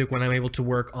therapeutic when I'm able to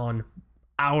work on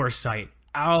our site,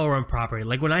 our own property.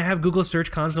 Like when I have Google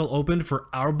Search Console opened for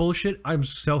our bullshit, I'm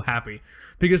so happy,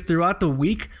 because throughout the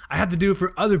week I have to do it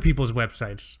for other people's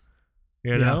websites,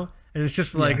 know? And it's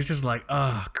just like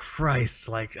oh Christ,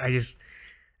 like I just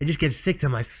get sick to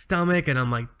my stomach, and I'm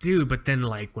like, dude, but then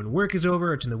like when work is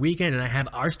over, it's in the weekend, and I have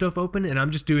our stuff open, and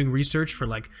I'm just doing research for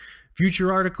like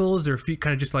future articles or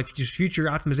kind of just future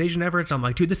optimization efforts. I'm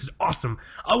like, dude, this is awesome.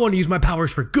 I want to use my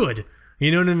powers for good. You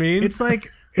know what I mean? It's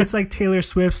like Taylor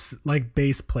Swift's like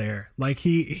bass player. Like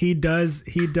he does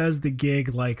the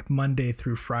gig like Monday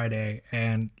through Friday,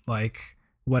 and like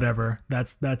whatever,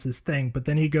 that's his thing. But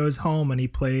then he goes home and he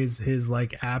plays his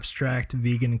like abstract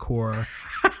vegan core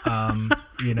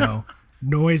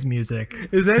noise music.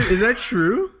 Is that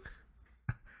true?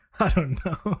 I don't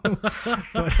know,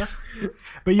 but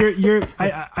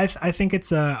I think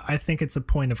it's a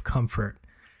point of comfort,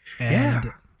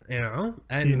 and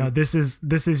this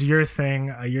is your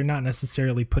thing. You're not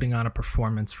necessarily putting on a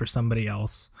performance for somebody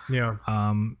else. Yeah.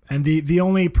 And the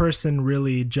only person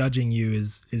really judging you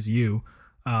is you.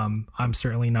 I'm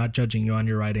certainly not judging you on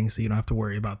your writing, so you don't have to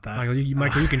worry about that.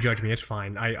 Michael, you can judge me. It's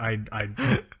fine. I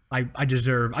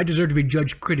deserve to be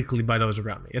judged critically by those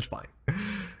around me. It's fine.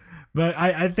 But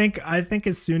I think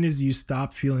as soon as you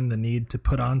stop feeling the need to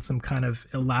put on some kind of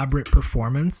elaborate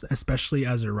performance, especially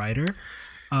as a writer,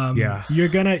 you're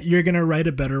gonna write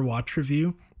a better watch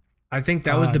review. I think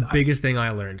that was the biggest thing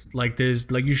I learned. Like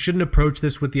you shouldn't approach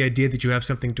this with the idea that you have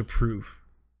something to prove.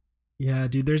 Yeah,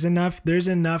 dude, there's enough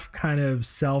kind of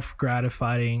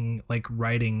self-gratifying like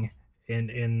writing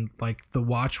in like the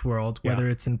watch world, whether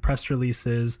it's in press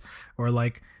releases or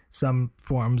like some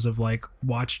forms of like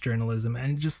watch journalism,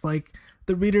 and just like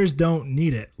the readers don't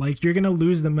need it. Like you're gonna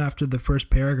lose them after the first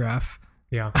paragraph.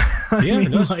 Yeah.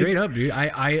 Straight up, dude.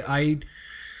 I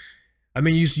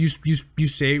mean, you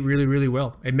say it really, really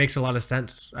well. It makes a lot of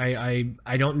sense. I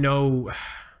don't know.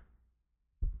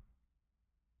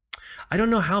 I don't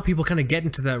know how people kind of get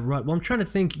into that rut. Well, I'm trying to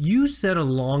think. You said a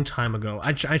long time ago.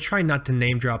 I try not to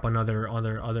name drop on other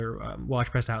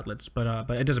watch press outlets, but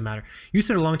it doesn't matter. You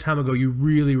said a long time ago you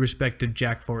really respected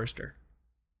Jack Forrester.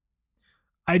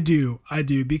 I do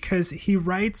because he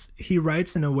writes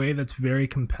in a way that's very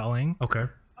compelling. Okay.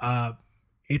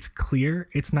 It's clear.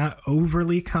 It's not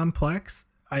overly complex.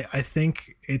 I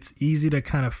think it's easy to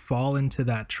kind of fall into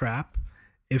that trap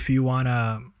if you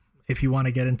wanna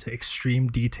get into extreme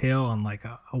detail on like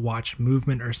a watch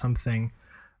movement or something.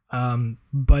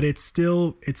 But it's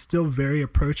still very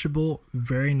approachable,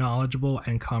 very knowledgeable,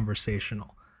 and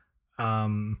conversational.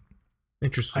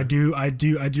 Interesting. I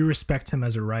do respect him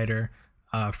as a writer,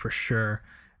 for sure.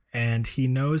 And he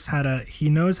knows how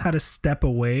to step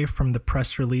away from the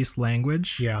press release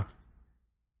language. Yeah.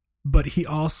 But he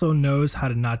also knows how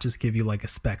to not just give you like a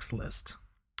specs list.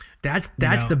 That's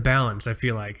the balance, I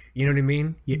feel like. You know what I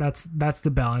mean? Yeah. That's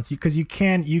the balance, because you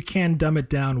can dumb it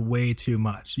down way too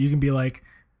much. You can be like,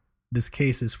 this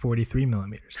case is 43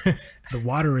 millimeters. The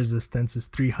water resistance is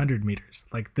 300 meters.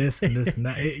 Like this and this and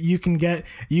that. You can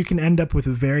end up with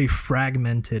a very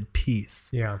fragmented piece.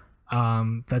 Yeah.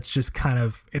 That's just kind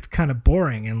of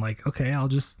boring, and like, okay,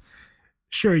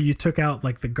 sure, you took out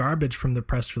like the garbage from the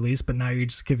press release, but now you're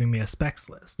just giving me a specs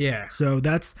list. Yeah. So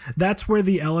that's where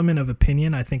the element of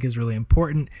opinion, I think, is really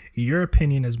important. Your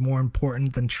opinion is more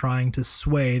important than trying to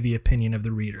sway the opinion of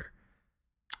the reader.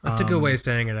 That's a good way of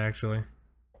saying it, actually.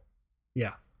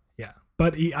 Yeah. Yeah.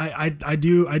 But I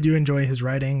do enjoy his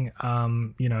writing,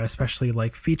 especially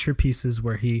like feature pieces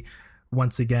where he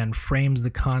once again frames the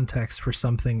context for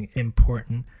something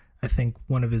important. I think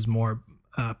one of his more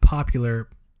popular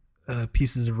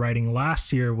pieces of writing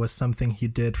last year was something he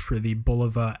did for the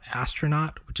Bulova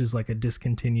Astronaut, which is like a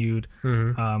discontinued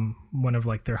one of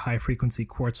like their high frequency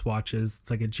quartz watches. It's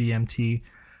like a GMT,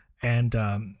 and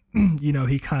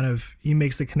he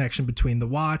makes the connection between the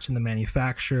watch and the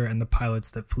manufacturer and the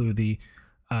pilots that flew the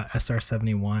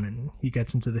SR-71, and he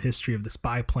gets into the history of the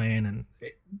spy plane, and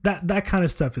that kind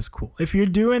of stuff is cool. If you're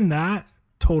doing that,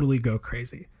 totally go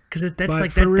crazy, because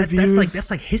that's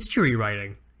like history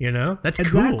writing. You know, that's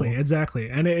exactly cool. Exactly.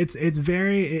 And it's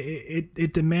very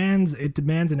it demands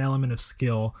an element of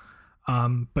skill.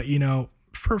 But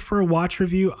for a watch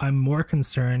review, I'm more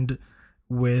concerned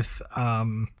with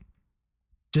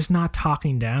just not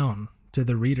talking down to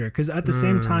the reader, because at the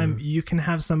same time you can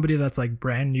have somebody that's like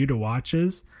brand new to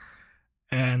watches,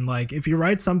 and like if you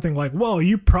write something like, well,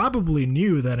 you probably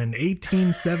knew that in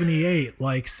 1878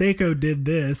 like Seiko did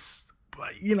this,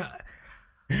 but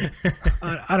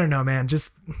I don't know, man.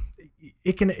 Just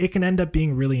it can end up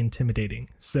being really intimidating.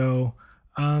 So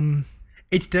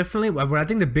it's definitely what I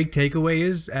think the big takeaway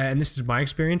is, and this is my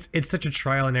experience. It's such a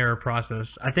trial and error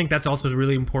process. I think that's also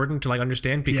really important to like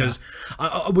understand, because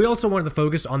we also wanted to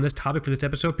focus on this topic for this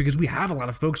episode because we have a lot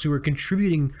of folks who are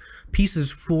contributing pieces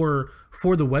for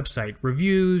the website,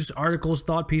 reviews, articles,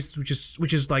 thought pieces,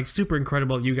 which is like super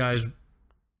incredible. You guys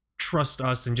trust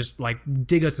us and just like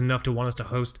dig us enough to want us to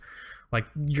host like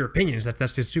your opinions.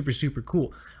 That's just super, super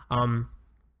cool.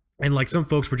 And like some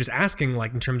folks were just asking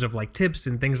like in terms of like tips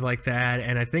and things like that.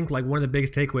 And I think like one of the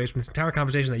biggest takeaways from this entire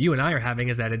conversation that you and I are having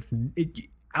is that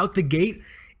out the gate,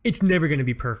 it's never going to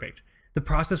be perfect. The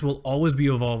process will always be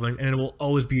evolving, and it will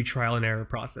always be a trial and error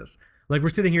process. Like we're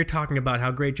sitting here talking about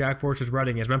how great Jack Forrester's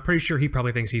writing is, but I'm pretty sure he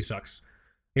probably thinks he sucks.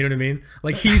 You know what I mean?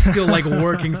 Like he's still like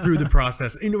working through the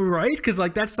process, right? Because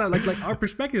like that's not like our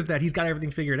perspective is that he's got everything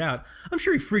figured out. I'm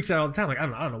sure he freaks out all the time. Like I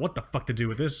don't know what the fuck to do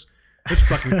with this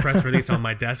fucking press release on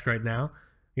my desk right now.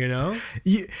 You know,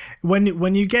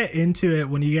 when you get into it,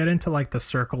 when you get into like the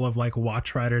circle of like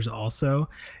watch writers, also,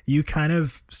 you kind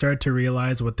of start to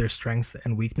realize what their strengths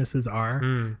and weaknesses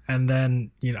are, and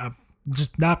then I'm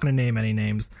just not going to name any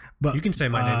names, but you can say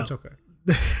my name. It's okay.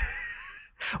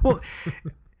 Well,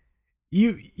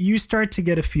 you start to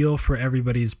get a feel for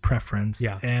everybody's preference,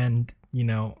 and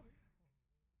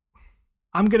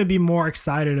I'm going to be more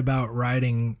excited about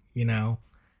writing,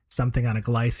 something on a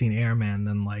Glycine Airman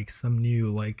than like some new,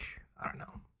 like, I don't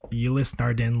know, Ulysse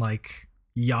Nardin, like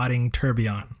yachting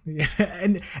tourbillon.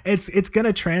 And it's going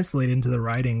to translate into the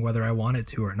writing whether I want it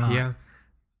to or not. Yeah.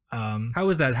 How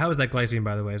is that Glycine,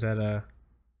 by the way? Is that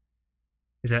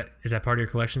part of your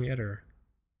collection yet, or?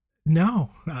 No,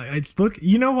 it's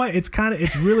you know what?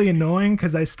 It's really annoying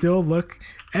because I still look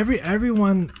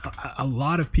everyone, a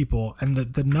lot of people, and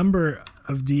the number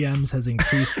of DMs has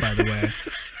increased, by the way.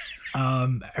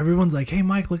 Everyone's like, hey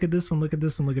Mike, look at this one, look at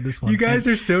this one, look at this one. You guys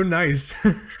are so nice.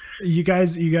 you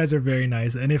guys are very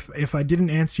nice. And if I didn't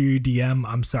answer your DM,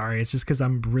 I'm sorry. It's just because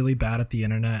I'm really bad at the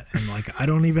internet, and like I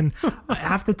don't even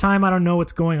half the time I don't know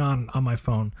what's going on my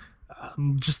phone.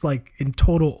 I'm just like in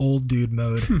total old dude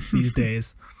mode these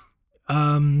days.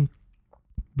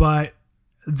 But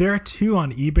there are 2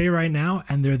 on eBay right now,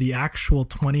 and they're the actual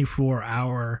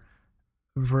 24-hour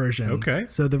versions. Okay.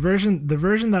 So the version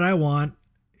that I want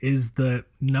is the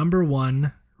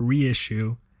 #1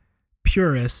 reissue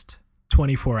purist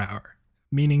 24-hour,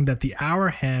 meaning that the hour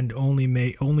hand only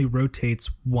rotates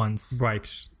once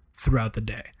throughout the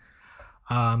day.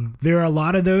 There are a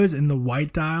lot of those in the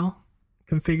white dial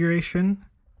configuration,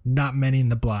 not many in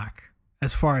the black,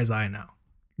 as far as I know.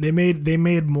 They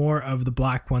made more of the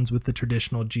black ones with the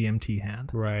traditional GMT hand.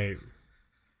 Right.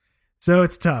 So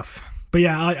it's tough. But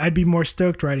yeah, I'd be more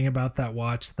stoked writing about that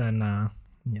watch than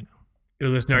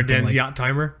Ulysse Nardin's yacht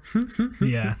timer.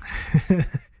 Yeah.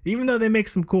 Even though they make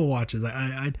some cool watches,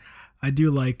 I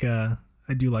do like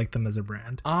them as a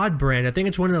brand. Odd brand. I think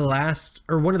it's one of the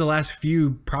last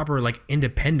few proper like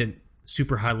independent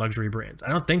super high luxury brands. I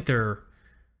don't think they're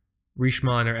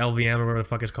Richemont or LVM or whatever the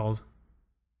fuck it's called.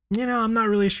 I'm not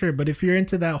really sure, but if you're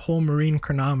into that whole marine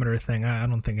chronometer thing, I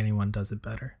don't think anyone does it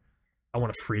better. I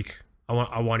want a freak. I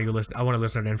want to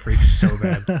listen to freak so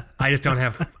bad. I just don't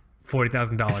have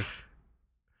 $40,000.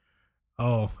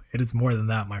 Oh, it is more than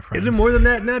that, my friend. Is it more than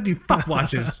that? Now, dude, fuck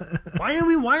watches. Why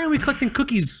are we collecting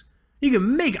cookies?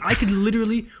 I could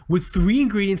literally, with 3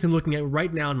 ingredients I'm looking at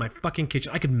right now in my fucking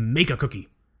kitchen, I could make a cookie,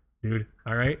 dude.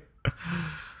 All right.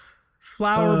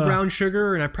 Flour, brown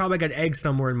sugar, and I probably got eggs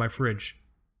somewhere in my fridge.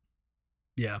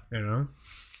 Yeah.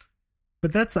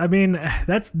 But that's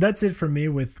it for me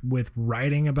with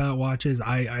writing about watches.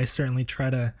 I certainly try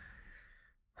to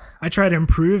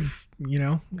improve,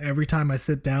 every time I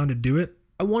sit down to do it.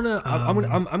 I'm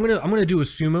gonna do a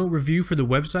sumo review for the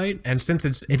website, and since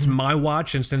it's my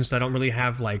watch, and since I don't really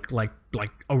have like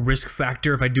a risk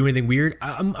factor if I do anything weird,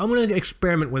 I'm gonna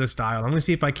experiment with a style. I'm gonna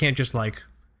see if I can't just like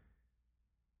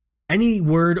any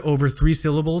word over 3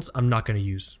 syllables I'm not gonna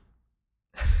use.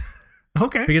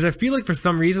 Okay. Because I feel like for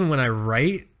some reason when I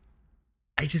write,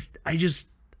 I just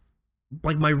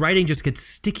like my writing just gets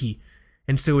sticky.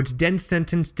 And so it's dense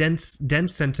sentence,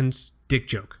 dick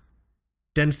joke.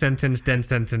 Dense sentence,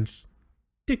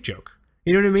 dick joke.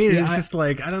 You know what I mean? Yeah, it's just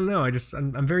like, I don't know.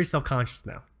 I'm very self-conscious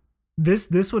now.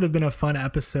 This would have been a fun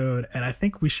episode, and I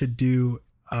think we should do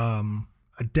a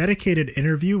dedicated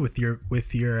interview with your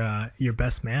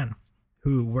best man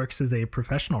who works as a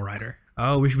professional writer.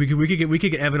 Oh, we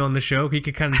could get Evan on the show. He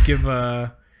could kind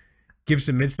of give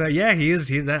some insight. Yeah, he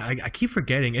is. I keep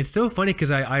forgetting. It's so funny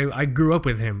because I grew up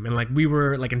with him, and like we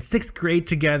were like in 6th grade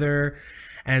together,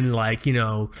 and like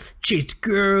chased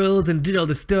girls and did all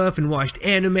this stuff and watched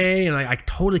anime, and I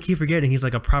totally keep forgetting he's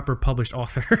like a proper published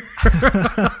author.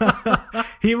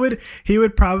 He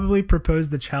would probably propose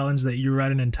the challenge that you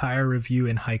write an entire review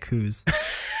in haikus.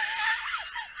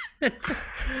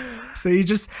 So you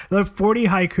just love 40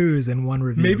 haikus in one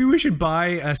review. Maybe we should buy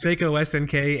a Seiko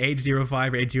SNK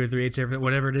 805 or 803, 87,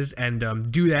 whatever it is, and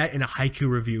do that in a haiku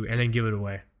review and then give it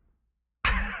away.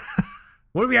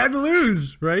 What do we have to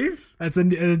lose, right? That's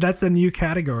a new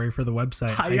category for the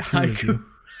website. Haiku.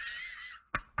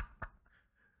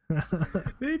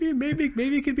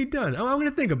 Maybe it could be done. I'm going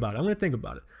to think about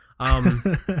it.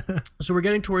 So we're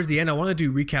getting towards the end. I want to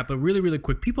do recap, but really, really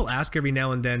quick. People ask every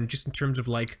now and then, just in terms of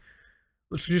like,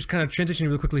 let's just kind of transition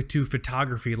really quickly to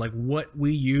photography, like what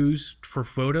we use for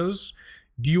photos.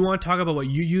 Do you want to talk about what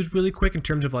you use really quick in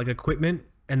terms of like equipment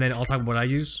and then I'll talk about what I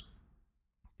use.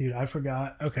 Dude, I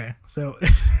forgot. Okay, so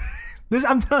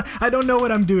I don't know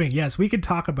what I'm doing. Yes, we could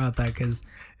talk about that because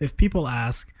if people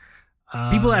ask,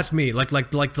 People ask me they'll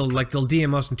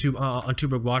DM us on Two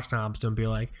Broke Watch Snobs and be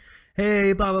like,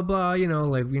 "Hey, blah blah blah,"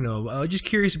 just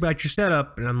curious about your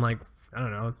setup, and I'm like, I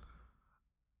don't know.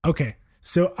 Okay,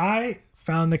 so I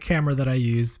found the camera that I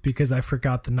used because I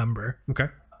forgot the number. Okay.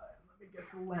 Let me get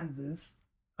the lenses.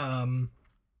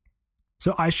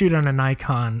 So I shoot on a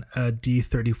Nikon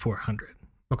D3400.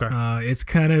 Okay.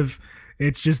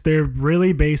 It's just their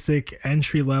really basic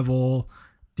entry level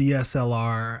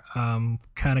DSLR.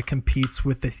 Kind of competes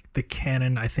with the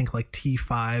Canon, I think like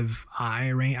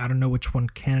T5i range. I don't know which one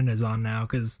Canon is on now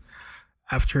because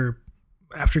after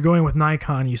going with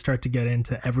Nikon, you start to get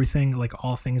into everything, like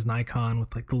all things Nikon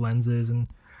with like the lenses and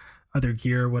other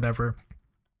gear, whatever.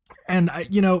 And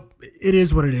it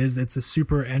is what it is. It's a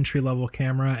super entry level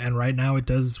camera, and right now it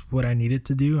does what I need it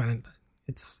to do, and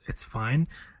it's fine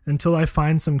until I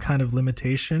find some kind of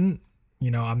limitation.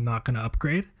 I'm not going to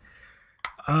upgrade.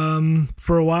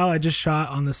 For a while, I just shot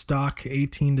on the stock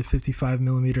 18 to 55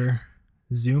 millimeter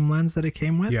zoom lens that it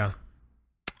came with. Yeah.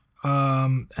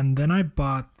 And then I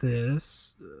bought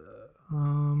this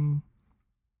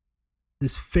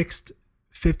fixed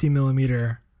 50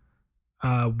 millimeter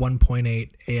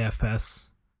 1.8 AFS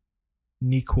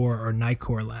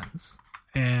Nikkor lens,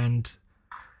 and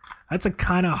that's a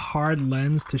kind of hard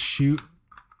lens to shoot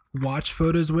watch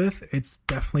photos with. It's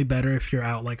definitely better if you're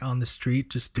out like on the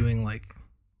street just doing like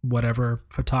whatever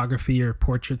photography or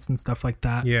portraits and stuff like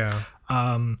that. Yeah.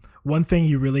 One thing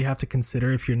you really have to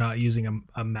consider if you're not using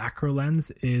a macro lens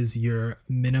is your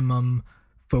minimum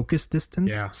focus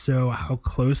distance. Yeah. So how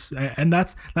close, and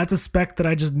that's a spec that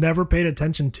I just never paid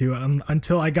attention to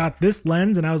until I got this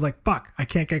lens, and I was like, fuck, I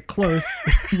can't get close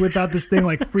without this thing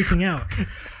like freaking out.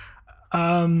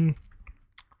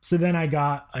 So then I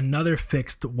got another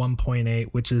fixed 1.8,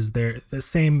 which is the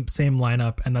same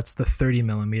lineup, and that's the 30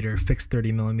 millimeter fixed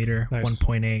 30 millimeter Nice.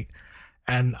 1.8.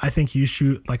 And I think you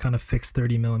shoot like on a fixed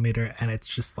 30 millimeter, and it's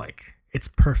just like, it's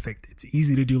perfect. It's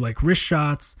easy to do like wrist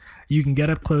shots. You can get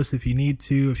up close if you need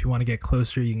to. If you want to get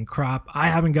closer, you can crop. I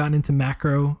haven't gotten into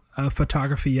macro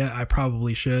photography yet. I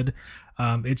probably should.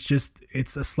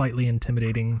 It's a slightly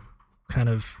intimidating kind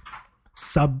of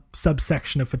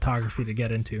subsection of photography to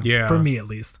get into. Yeah. For me at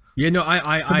least. Yeah, no,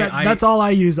 That's all I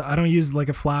use. I don't use like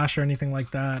a flash or anything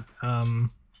like that.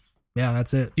 Yeah,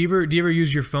 that's it. Do you ever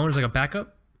use your phone as like a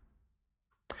backup?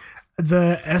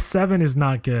 The S7 is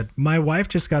not good. My wife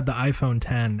just got the iPhone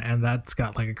 10, and that's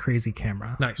got like a crazy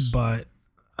camera. Nice. But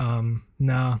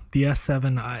no, the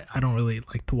S7, I don't really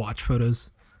like to watch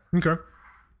photos. Okay.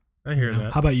 I hear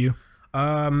that. How about you?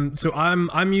 So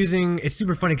I'm using, it's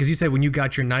super funny because you said when you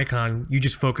got your Nikon, you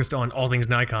just focused on all things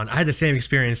Nikon. I had the same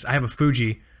experience. I have a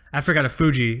Fuji. After I got a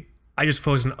Fuji, I just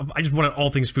wanted all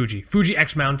things Fuji. Fuji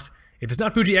X mount. If it's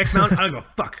not Fuji X mount, I don't go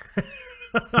fuck.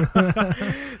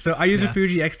 So I use a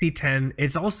Fuji X-T10.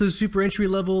 It's also super entry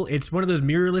level. It's one of those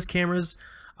mirrorless cameras.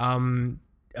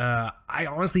 I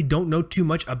honestly don't know too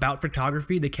much about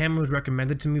photography. The camera was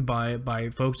recommended to me by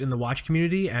folks in the watch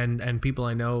community and people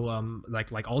I know,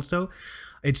 like also.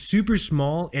 It's super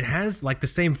small. It has like the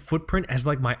same footprint as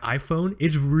like my iPhone.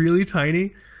 It's really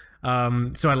tiny.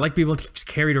 So I like being able to just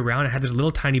carry it around. I had this little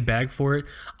tiny bag for it.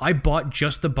 I bought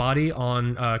just the body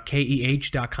on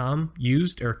keh.com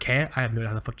used, or K. I have no idea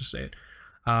how the fuck to say it.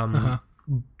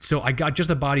 So I got just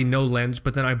the body, no lens,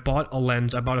 but then I bought a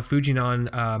lens. I bought a Fujinon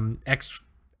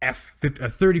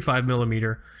XF 35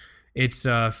 millimeter. It's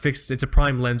fixed. It's a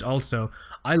prime lens also.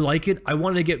 I like it. I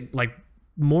wanted to get like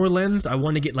more lens. I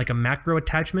want to get like a macro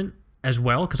attachment as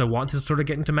well because I want to sort of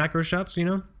get into macro shots, you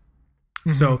know?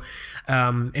 Mm-hmm. So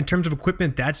in terms of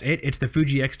equipment, that's it. It's the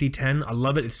Fuji X-T10. I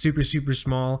love it. It's super, super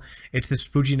small. It's this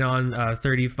Fujinon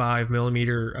 35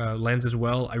 millimeter lens as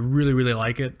well. I really, really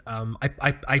like it.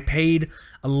 I paid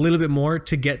a little bit more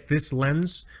to get this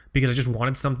lens because I just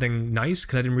wanted something nice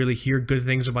because I didn't really hear good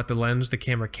things about the lens the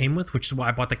camera came with, which is why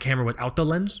I bought the camera without the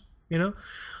lens, you know?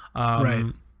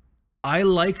 Right. I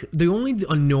like, the only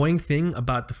annoying thing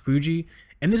about the Fuji,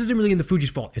 and this isn't really in the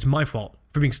Fuji's fault, it's my fault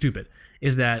for being stupid,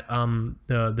 is that the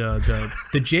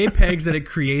JPEGs that it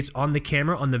creates on the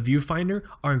camera, on the viewfinder,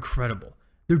 are incredible.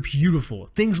 They're beautiful.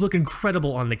 Things look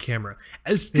incredible on the camera.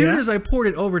 As soon as I poured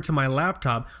it over to my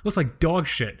laptop, it looks like dog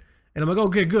shit. And I'm like,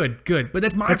 okay, good. But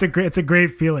it's a great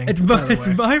feeling. It's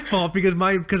my fault because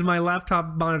my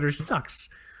laptop monitor sucks.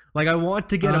 Like I want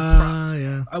to get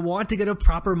I want to get a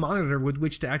proper monitor with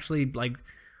which to actually like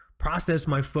process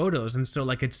my photos, and so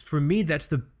like it's, for me, that's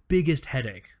the biggest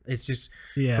headache. It's just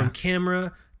from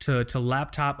camera to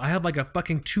laptop. I have like a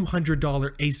fucking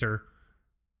 $200 Acer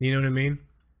You know what I mean?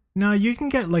 No, you can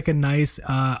get like a nice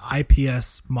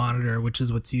IPS monitor, which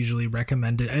is what's usually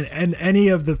recommended. And any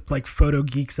of the like photo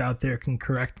geeks out there can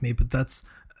correct me, but that's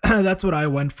that's what I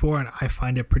went for, and I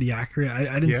find it pretty accurate.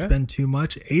 I didn't spend too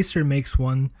much. Acer makes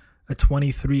one, a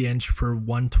 23-inch for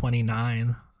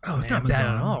 $129. Oh, it's not bad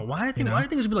at all. Why do you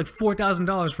think it would be like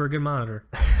 $4,000 for a good monitor?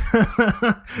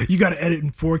 You got to edit in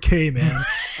 4K, man.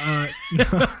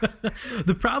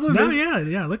 The problem is...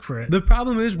 Yeah, look for it. The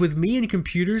problem is, with me and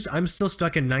computers, I'm still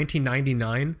stuck in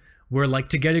 1999, where like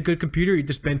to get a good computer, you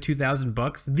just spend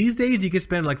 $2,000. These days, you can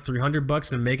spend like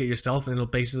 $300 and make it yourself, and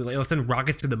it'll send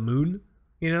rockets to the moon,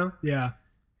 you know? Yeah.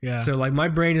 So like my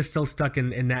brain is still stuck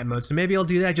in that mode. So maybe I'll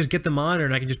do that, just get the monitor,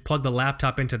 and I can just plug the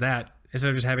laptop into that, instead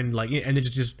of just having like, and then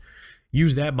just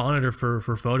use that monitor for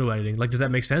photo editing. Like, does that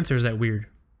make sense, or is that weird?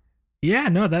 Yeah,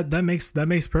 no, that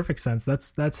makes perfect sense.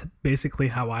 That's basically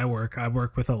how I work. I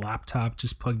work with a laptop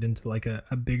just plugged into like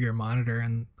a bigger monitor,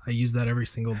 and I use that every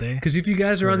single day. Because if you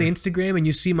guys are on the Instagram and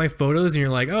you see my photos and you're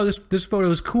like, oh, this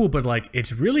photo is cool, but like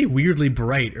it's really weirdly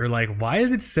bright, or like, why is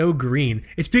it so green?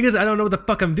 It's because I don't know what the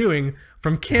fuck I'm doing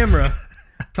from camera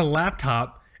to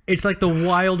laptop. It's like the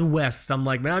Wild West. I'm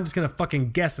like, man, I'm just gonna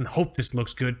fucking guess and hope this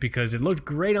looks good because it looked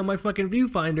great on my fucking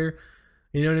viewfinder.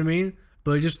 You know what I mean?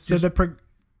 But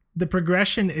the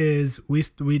progression is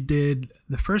we did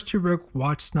the first Two Broke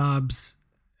Watch Snobs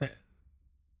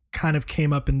kind of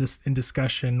came up in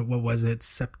discussion. What was it?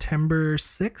 September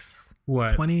 6th?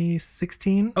 What?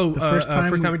 2016? Oh, the first time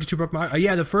we did Two Broke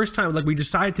yeah, the first time like we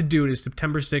decided to do it is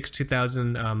September 6th,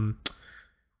 2000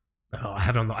 I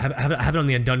have it on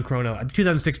the Undone Chrono.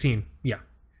 2016. Yeah.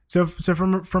 So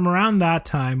from around that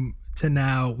time to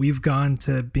now, we've gone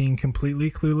to being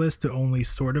completely clueless to only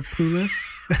sort of clueless,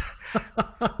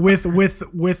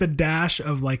 with a dash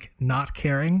of like not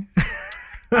caring.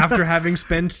 After having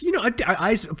spent,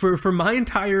 I for my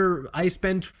entire, I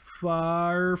spent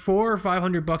 $400 or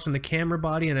 $500 on the camera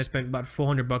body, and I spent about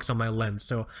 $400 on my lens.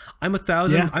 So I'm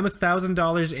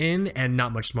 $1,000 in, and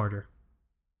not much smarter.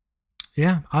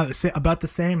 Yeah, I say about the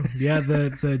same. Yeah,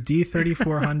 the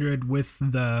D3400 with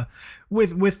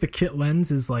the kit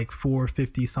lens is like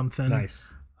 $450 something.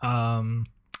 Nice. And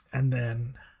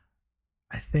then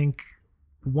I think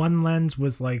one lens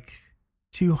was like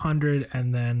 $200,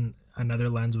 and then another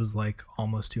lens was like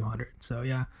almost $200. So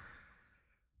yeah,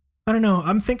 I don't know.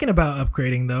 I'm thinking about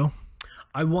upgrading though.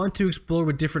 I want to explore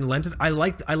with different lenses. I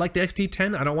like the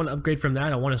X-T10. I don't want to upgrade from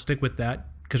that. I want to stick with that,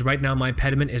 because right now my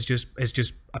impediment is just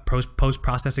a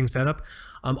post-processing setup.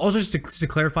 Also, just to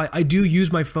clarify, I do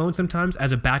use my phone sometimes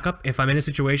as a backup if I'm in a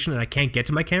situation and I can't get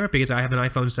to my camera, because I have an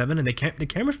iPhone 7 and the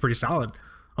camera's pretty solid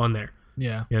on there.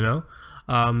 Yeah.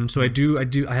 So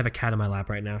I have a cat in my lap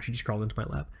right now. She just crawled into my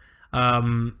lap.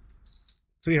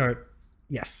 Sweetheart,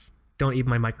 yes, don't eat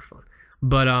my microphone.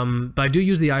 But I do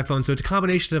use the iPhone, so it's a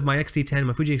combination of my X-T10,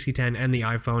 my Fuji X-T10, and the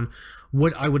iPhone.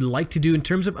 What I would like to do in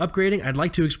terms of upgrading, I'd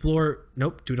like to explore...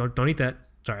 Nope, don't eat that.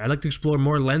 Sorry, I'd like to explore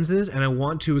more lenses, and I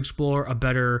want to explore a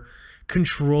better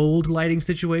controlled lighting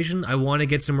situation. I want to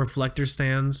get some reflector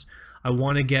stands. I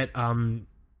want to get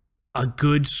a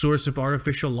good source of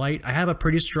artificial light. I have a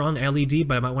pretty strong LED,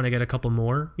 but I might want to get a couple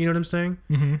more. You know what I'm saying?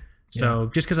 Mm-hmm.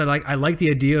 So just because I like the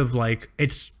idea of like,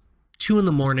 it's 2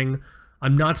 a.m,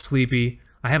 I'm not sleepy,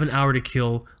 I have an hour to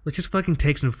kill. Let's just fucking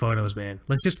take some photos, man.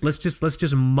 Let's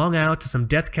just mung out to some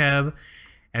Death Cab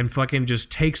and fucking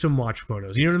just take some watch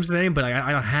photos. You know what I'm saying? But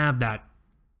I don't have that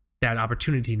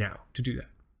opportunity now to do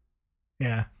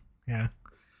that. Yeah.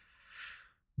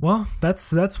 Well,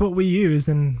 that's what we use,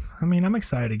 and I mean, I'm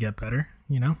excited to get better.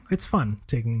 It's fun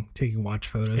taking watch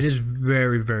photos. It is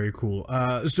very, very cool.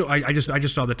 So I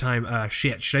just saw the time.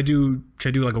 Shit, should I do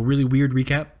like a really weird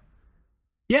recap?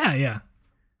 Yeah.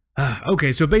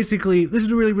 Okay, so basically, this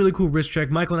is a really, really cool wrist check.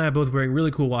 Michael and I are both wearing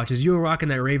really cool watches. You were rocking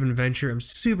that Raven Venture. I'm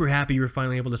super happy you were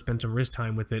finally able to spend some wrist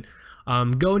time with it.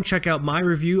 Go and check out my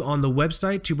review on the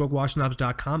website,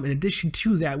 twobrokeWatchSnobs.com. In addition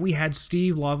to that, we had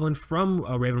Steve Loveland from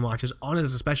Raven Watches on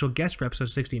as a special guest for episode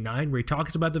 69, where he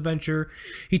talks about the Venture.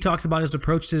 He talks about his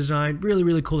approach to design. Really,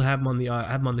 really cool to have him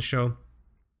on the show.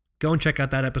 Go and check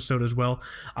out that episode as well.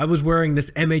 I was wearing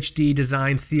this MHD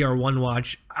Design CR1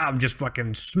 watch. I'm just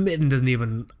fucking smitten. Doesn't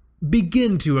even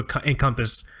begin to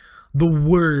encompass the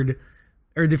word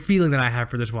or the feeling that I have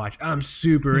for this watch. I'm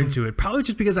super into it. Probably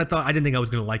just because I didn't think I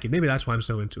was going to like it. Maybe that's why I'm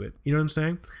so into it. You know what I'm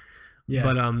saying? Yeah.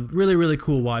 But really, really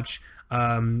cool watch.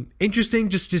 Interesting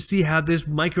just to see how this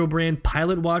micro brand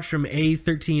pilot watch from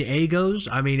A13A goes.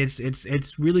 I mean,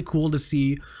 it's really cool to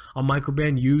see a micro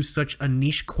brand use such a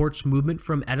niche quartz movement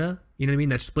from ETA. You know what I mean?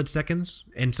 That split seconds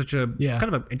in such a kind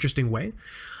of an interesting way.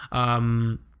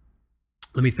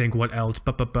 Let me think what else.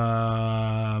 We're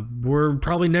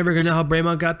probably never going to know how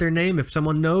Braemont got their name. If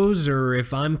someone knows, or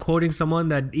if I'm quoting someone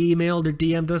that emailed or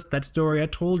DM'd us that story I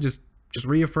told, just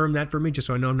reaffirm that for me, just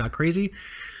so I know I'm not crazy.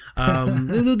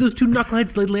 Those two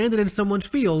knuckleheads, they landed in someone's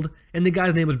field, and the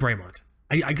guy's name was Braemont.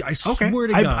 I swear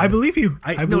to God. I believe you.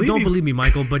 Don't believe me,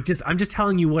 Michael, but I'm just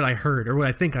telling you what I heard, or what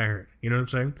I think I heard. You know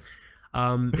what I'm saying?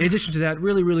 In addition to that,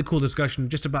 really, really cool discussion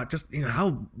about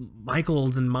how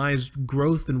Michael's and my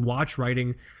growth in watch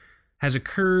writing has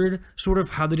occurred, sort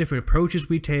of how the different approaches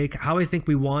we take, how we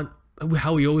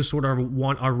always sort of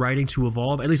want our writing to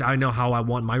evolve. At least I know how I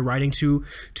want my writing to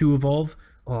evolve.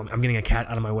 Oh, I'm getting a cat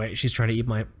out of my way. She's trying to eat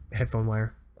my headphone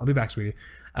wire. I'll be back, sweetie.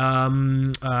 Let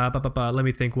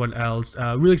me think what else.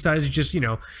 Really excited to just,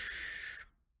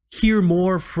 hear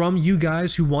more from you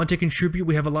guys who want to contribute.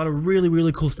 We have a lot of really,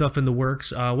 really cool stuff in the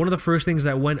works. One of the first things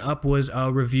that went up was a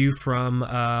review from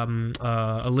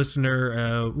a listener.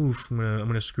 I'm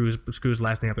gonna screw his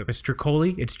last name up. It's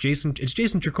Tricoli. It's Jason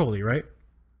Tricoli, right?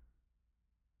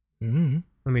 Mm-hmm.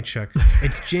 Let me check.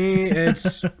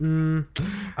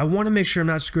 I want to make sure I'm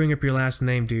not screwing up your last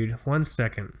name, dude. 1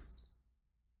 second.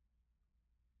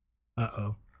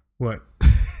 Uh-oh. What?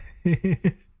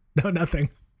 No, nothing.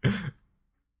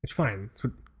 It's fine. It's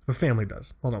what family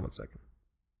does. Hold on 1 second.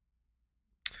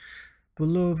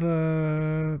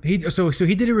 Bulova. He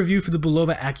did a review for the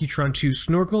Bulova Accutron 2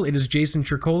 snorkel. It is Jason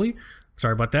Tricoli.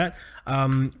 Sorry about that.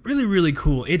 Really, really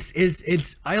cool.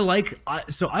 I like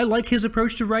his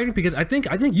approach to writing, because I think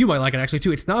you might like it actually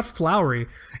too. It's not flowery.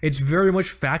 It's very much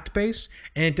fact based,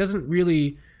 and it doesn't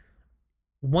really.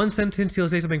 One sentence he'll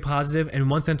say something positive, and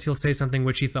one sentence he'll say something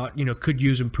which he thought could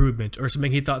use improvement, or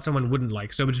something he thought someone wouldn't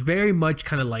like. So it's very much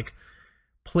kind of like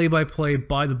play by play,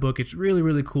 by the book. It's really,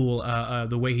 really cool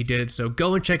the way he did it. So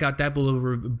go and check out that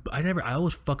Bulova. I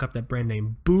always fuck up that brand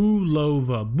name.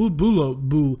 Bulova.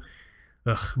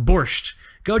 Borscht.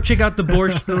 Go check out the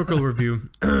Borscht snorkel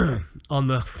review on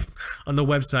the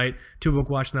website,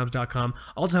 twobookwatchsnobs.com.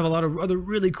 Also have a lot of other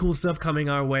really cool stuff coming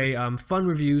our way. Fun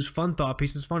reviews, fun thought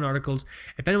pieces, fun articles.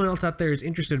 If anyone else out there is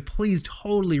interested, please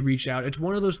totally reach out. It's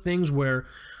one of those things where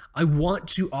I want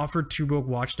to offer Two Broke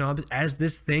Watch Snobs as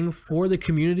this thing for the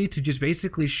community to just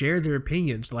basically share their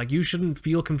opinions. Like, you shouldn't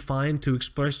feel confined to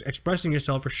expressing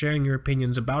yourself or sharing your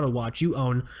opinions about a watch you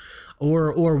own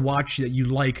or watch that you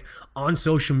like on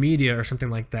social media or something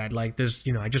like that. Like, there's,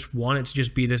 I just want it to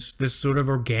just be this sort of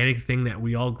organic thing that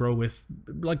we all grow with,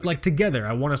 like together.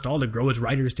 I want us all to grow as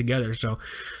writers together. So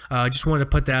I just wanted to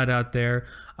put that out there.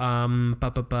 Let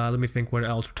me think what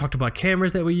else. We talked about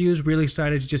cameras that we use. Really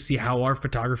excited to just see how our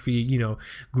photography,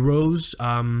 grows.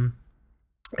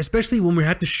 Especially when we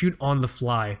have to shoot on the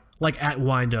fly, like at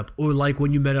Windup, or like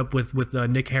when you met up with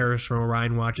Nick Harris from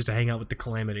Orion Watches to hang out with the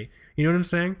Calamity. You know what I'm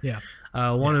saying? Yeah.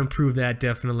 Want to improve that,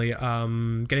 definitely.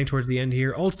 Getting towards the end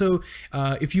here. Also,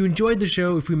 if you enjoyed the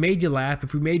show, if we made you laugh,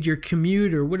 if we made your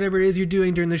commute or whatever it is you're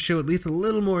doing during the show at least a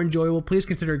little more enjoyable, please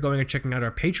consider going and checking out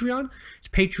our Patreon. It's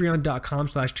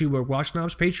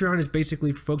patreon.com/twobookwatchsnobs. Patreon is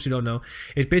basically, for folks who don't know,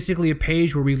 it's basically a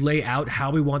page where we lay out how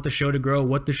we want the show to grow,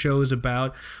 what the show is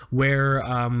about, where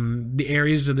the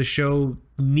areas of the show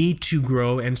need to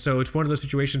grow. And so it's one of those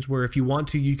situations where if you want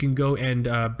to, you can go and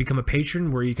become a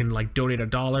patron, where you can like donate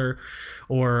 $1,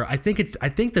 or I think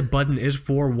the button is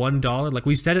for $1. Like,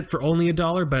 we set it for only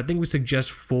 $1, but I think we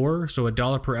suggest $4, so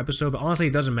 $1 per episode. But honestly,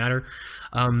 it doesn't matter.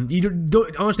 You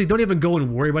don't even go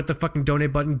and worry about the fucking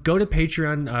donate button. Go to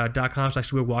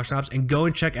patreon.com/twobookwatchsnobs and go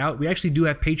and check out. We actually do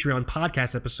have Patreon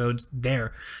podcast episodes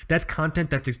there. That's content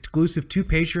that's exclusive to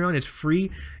Patreon. It's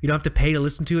free. You don't have to pay to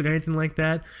listen to it or anything like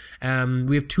that.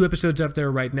 We have 2 episodes up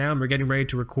there right now, and we're getting ready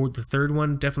to record the 3rd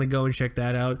one. Definitely go and check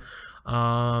that out.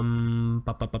 Am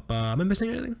I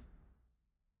missing anything?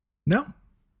 No.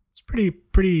 It's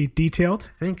pretty detailed.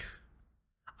 I think.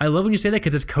 I love when you say that,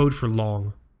 because it's code for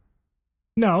long.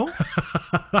 No.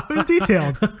 It was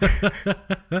detailed.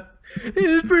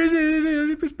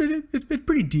 It's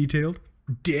pretty detailed.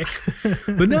 Dick.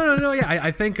 But no, yeah,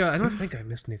 I think I don't think I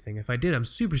missed anything. If I did, I'm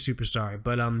super sorry.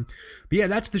 But yeah,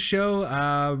 that's the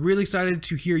show. Really excited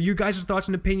to hear your guys' thoughts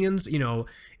and opinions.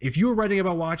 If you're writing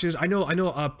about watches, I know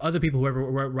other people who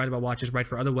ever write about watches write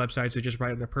for other websites or just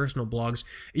write on their personal blogs.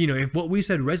 If what we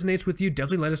said resonates with you,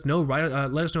 definitely let us know.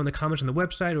 Let us know in the comments on the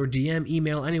website, or DM,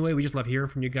 email. Anyway, we just love hearing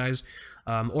from you guys.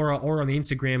 Or on the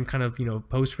Instagram kind of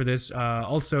post for this.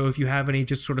 Also, if you have any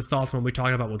just sort of thoughts on what we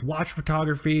talked about with watch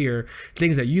photography, or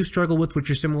things that you struggle with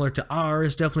which are similar to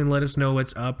ours, definitely let us know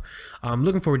what's up. I'm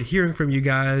looking forward to hearing from you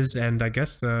guys, and I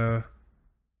guess that's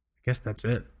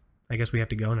it. I guess we have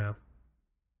to go now.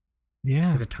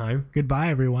 Yeah. Is it time? Goodbye,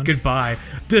 everyone. Goodbye.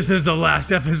 This is the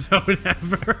last episode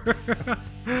ever.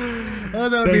 Oh,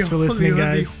 that would Thanks be for listening,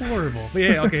 that'd guys. be horrible. But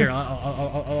yeah, okay, here,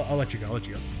 I'll let you go. I'll let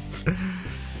you go.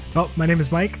 Oh, my name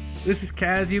is Mike. This is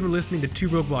Kaz. You've been listening to Two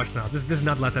Broke Watch now. This is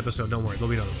not the last episode. Don't worry. There'll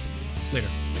be another one. Later.